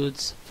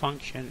includes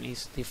function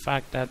is the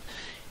fact that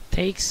it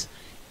takes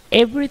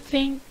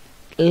everything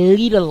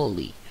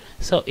literally.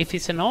 So if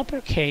it's an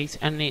uppercase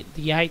and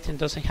the item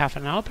doesn't have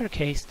an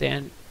uppercase,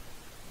 then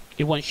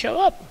it won't show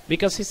up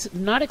because it's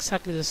not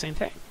exactly the same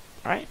thing,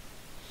 right?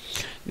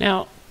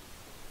 Now,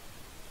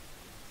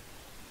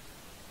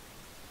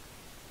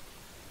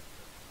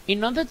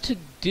 in order to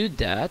do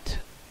that,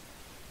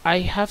 I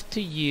have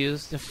to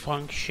use the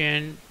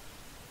function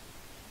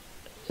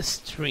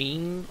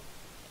string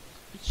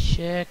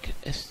check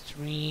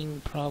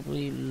string,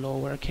 probably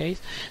lowercase.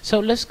 So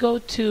let's go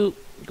to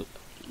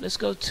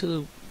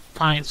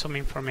find some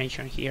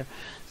information here.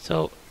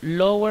 So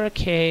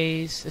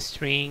lowercase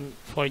string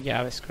for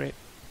JavaScript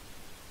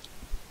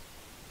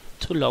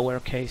to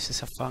lowercase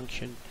is a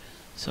function.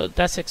 So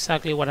that's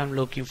exactly what I'm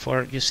looking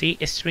for. You see,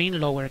 a string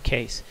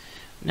lowercase.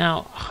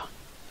 Now,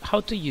 how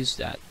to use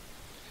that?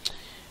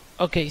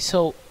 Okay,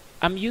 so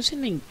I'm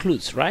using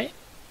includes, right?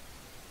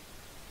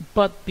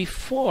 But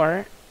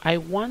before, I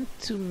want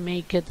to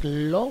make it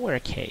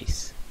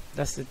lowercase.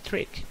 That's the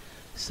trick.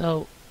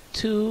 So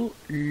to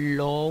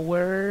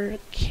lowercase,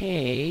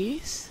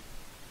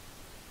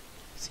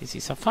 since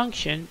it's a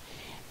function,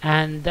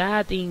 and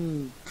that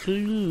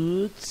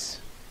includes,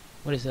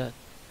 what is that?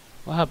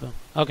 What happened?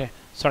 Okay,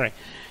 sorry.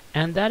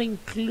 And that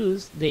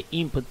includes the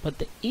input, but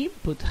the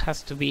input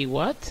has to be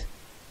what?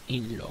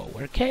 In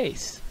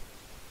lowercase.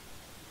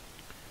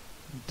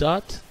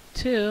 Dot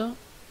to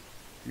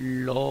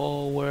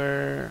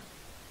lowercase.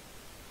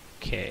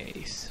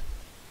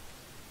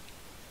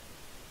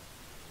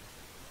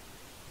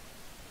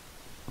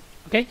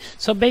 Okay,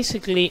 so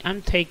basically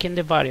I'm taking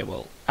the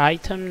variable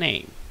item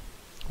name,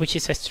 which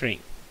is a string,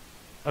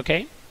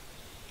 okay,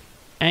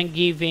 and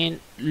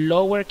giving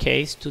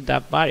lowercase to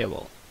that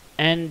variable.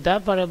 And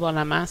that variable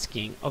I'm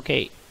asking,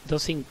 okay,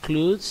 does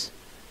includes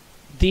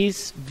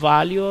this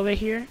value over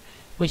here,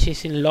 which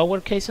is in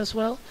lowercase as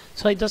well.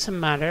 So it doesn't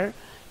matter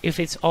if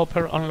it's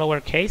upper or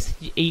lowercase,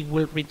 it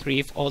will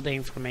retrieve all the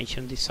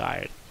information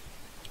desired,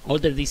 all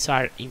the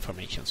desired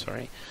information,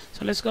 sorry.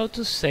 So let's go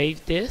to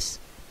save this.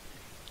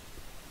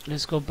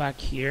 Let's go back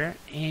here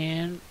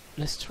and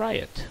let's try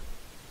it.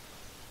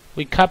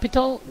 With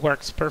capital,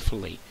 works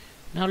perfectly.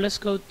 Now let's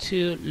go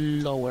to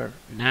lower.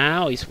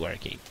 Now it's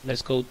working.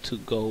 Let's go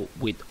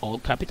with all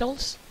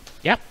capitals.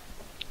 Yep,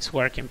 it's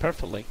working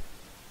perfectly.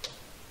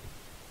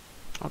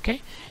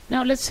 Okay,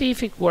 now let's see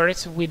if it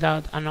works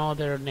without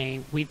another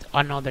name,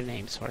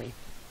 sorry.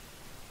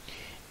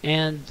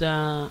 And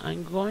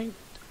I'm going,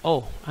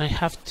 I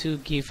have to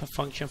give a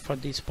function for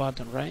this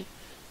button, right?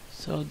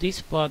 So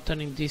this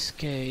button in this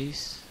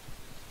case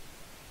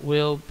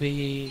will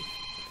be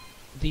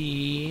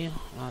the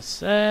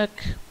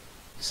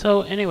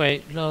so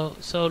anyway,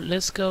 so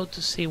let's go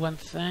to see one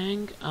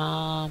thing.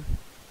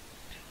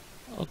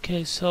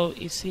 Okay, so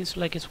it seems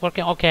like it's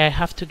working. Okay, I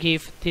have to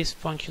give this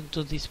function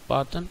to this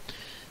button.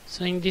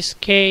 So in this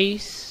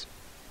case,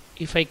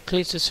 if I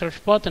click the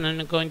search button,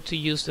 I'm going to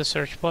use the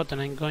search button.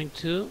 I'm going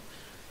to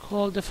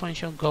call the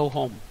function go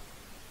home.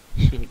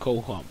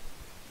 Go home.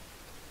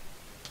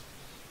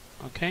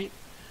 Okay,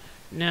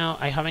 now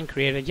I haven't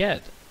created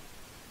yet.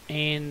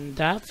 In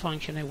that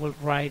function, I will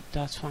write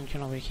that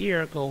function over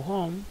here, go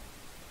home.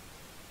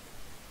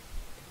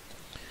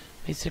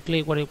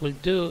 Basically, what it will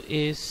do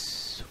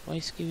is, why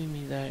is giving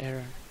me that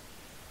error?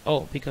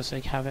 Oh, because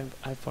I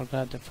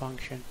forgot the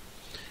function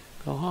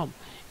go home.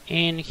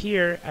 And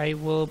here I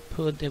will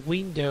put the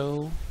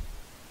window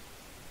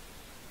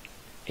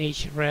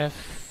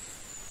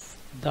href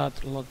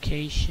dot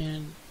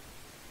location.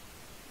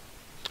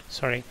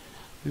 Sorry,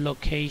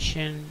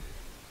 location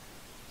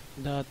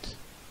dot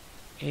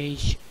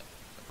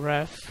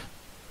href,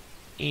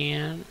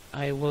 and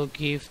I will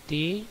give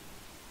the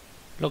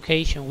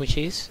location, which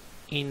is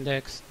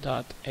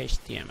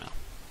index.html.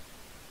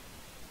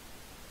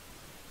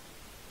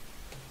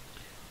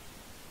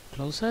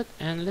 Close it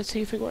and let's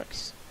see if it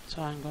works.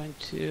 So I'm going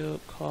to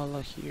call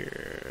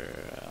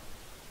here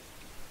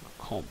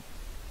home.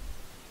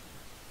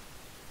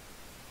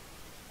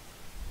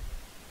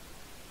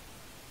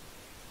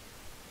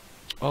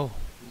 Oh,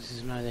 this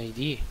is not the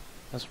ID.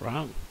 That's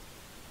wrong.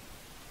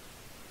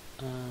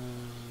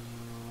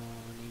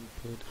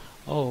 Input.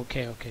 Oh,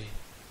 okay.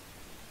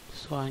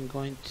 So I'm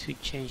going to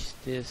change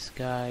this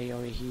guy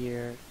over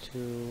here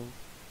to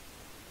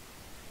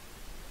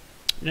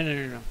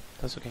no.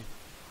 That's okay.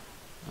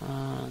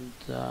 And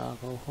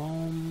go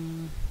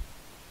home.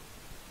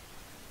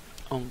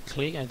 On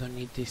click. I don't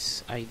need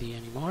this ID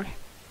anymore.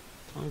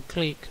 On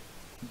click.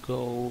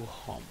 Go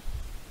home.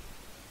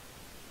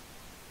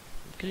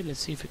 Okay,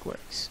 let's see if it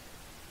works.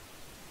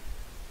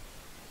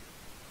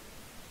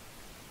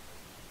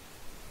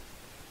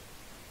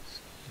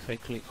 So if I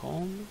click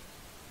home,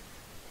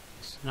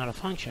 it's not a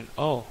function.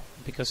 Oh,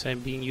 because I'm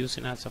being used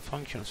as a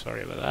function.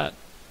 Sorry about that.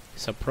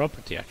 It's a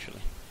property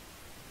actually.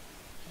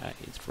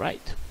 It's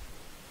right.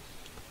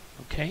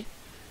 Okay,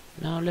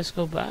 now let's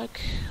go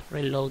back,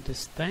 reload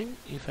this thing.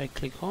 If I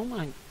click home,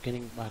 I'm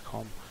getting back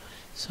home.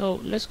 So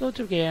let's go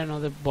to get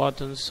another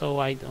button so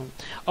I don't.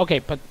 Okay,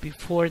 but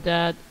before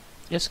that,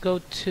 let's go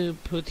to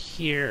put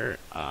here.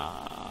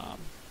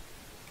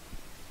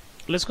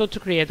 Let's go to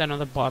create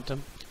another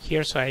button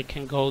here so I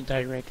can go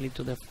directly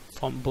to the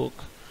phone book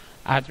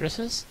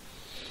addresses.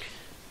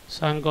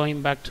 So I'm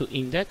going back to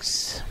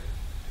index,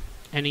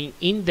 and in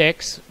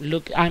index,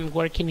 look, I'm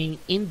working in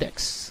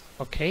index,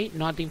 okay,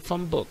 not in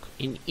phone book,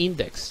 in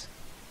index.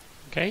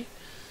 Okay,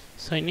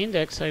 so in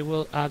index I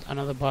will add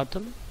another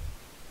button,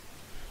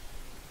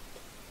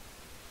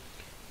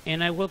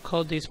 and I will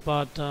call this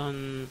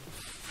button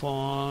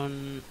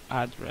phone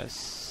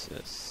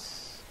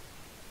addresses.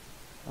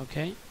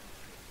 Okay,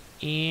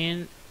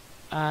 and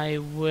I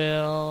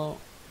will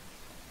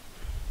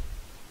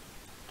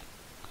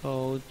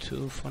go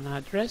to phone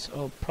address,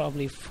 or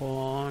probably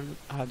phone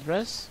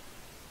address,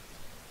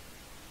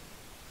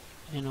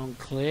 and on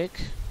click.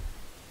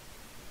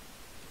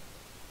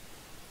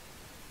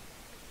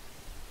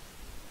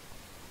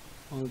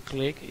 On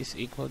click is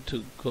equal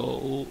to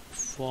go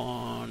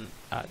phone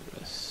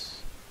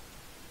address.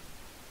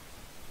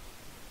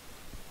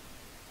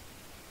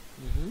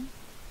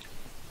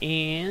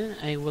 And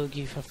I will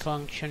give a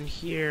function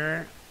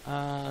here,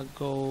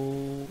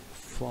 go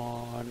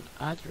phone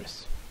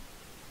address.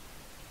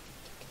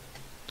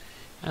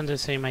 And the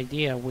same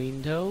idea,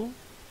 window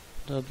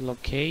dot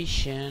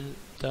location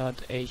dot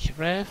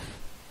href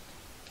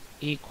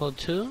equal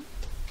to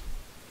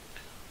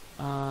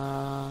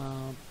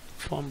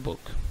phone book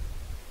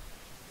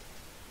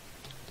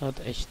dot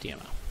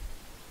html.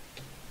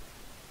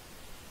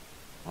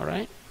 All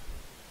right.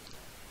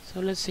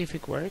 So let's see if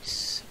it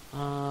works.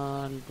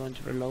 I'm going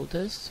to reload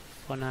this.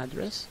 Phone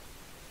address,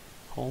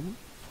 home,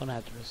 phone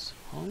address,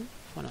 home,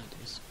 phone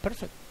address.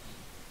 Perfect.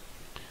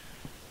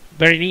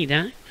 Very neat,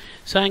 huh?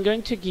 So I'm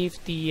going to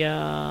give the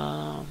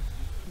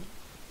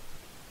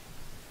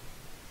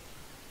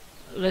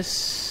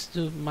let's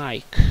do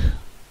mic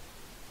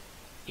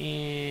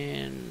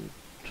in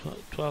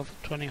 12,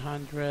 20,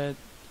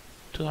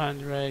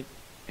 200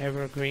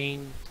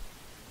 evergreen,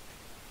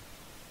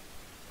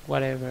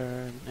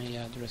 whatever my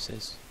address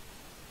is.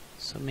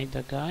 Submit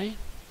the guy.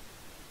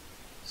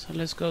 So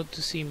let's go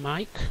to see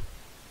mic.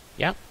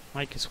 Yeah,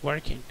 mic is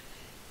working.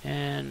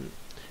 And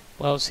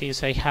well,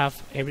 since I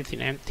have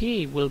everything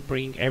empty, it will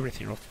bring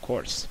everything, of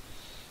course.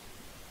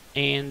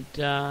 And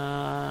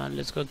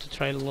let's go to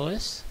try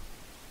Lewis.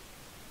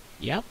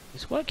 Yep,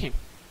 it's working.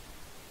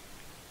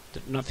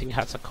 Nothing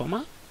has a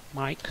comma.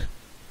 Mike.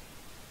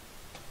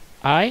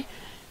 I.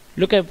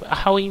 Look at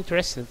how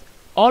interesting.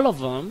 All of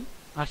them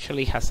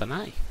actually has an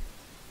I.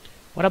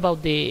 What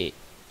about the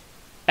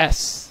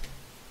S?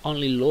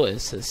 Only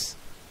Lewis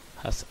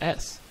has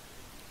S.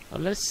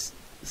 Well, let's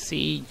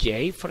see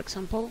J, for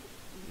example.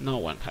 No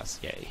one has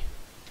J.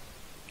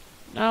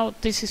 Now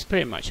this is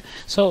pretty much.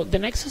 So the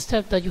next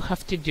step that you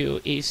have to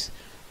do is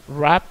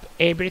wrap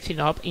everything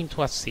up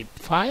into a zip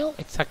file.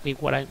 Exactly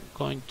what I'm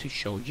going to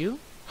show you.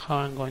 How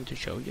I'm going to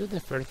show you. The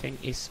first thing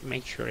is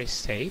make sure it's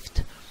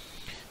saved.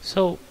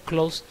 So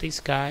close this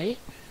guy.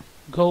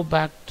 Go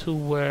back to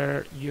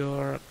where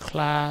your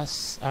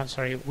class,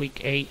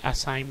 week 8,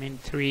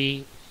 assignment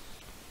 3,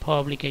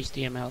 public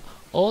HTML.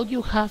 All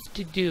you have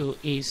to do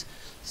is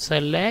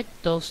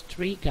select those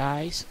 3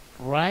 guys,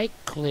 right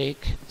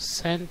click,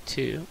 send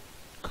to,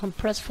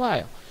 compress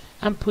file,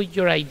 and put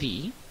your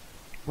ID,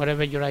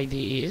 whatever your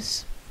ID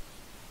is.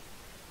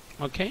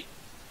 Okay,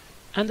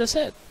 and that's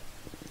it.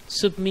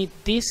 Submit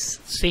this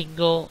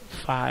single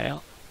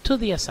file to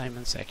the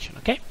assignment section.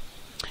 Okay,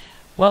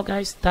 well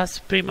guys, that's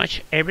pretty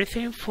much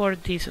everything for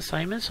this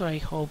assignment, so I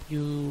hope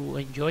you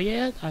enjoy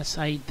it as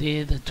I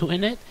did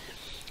doing it.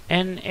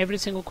 And every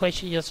single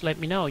question, just let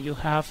me know. You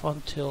have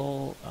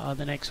until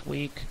the next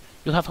week.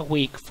 You have a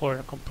week for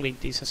complete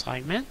this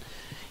assignment.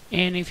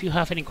 And if you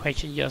have any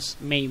questions, just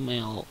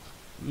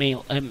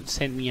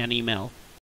send me an email.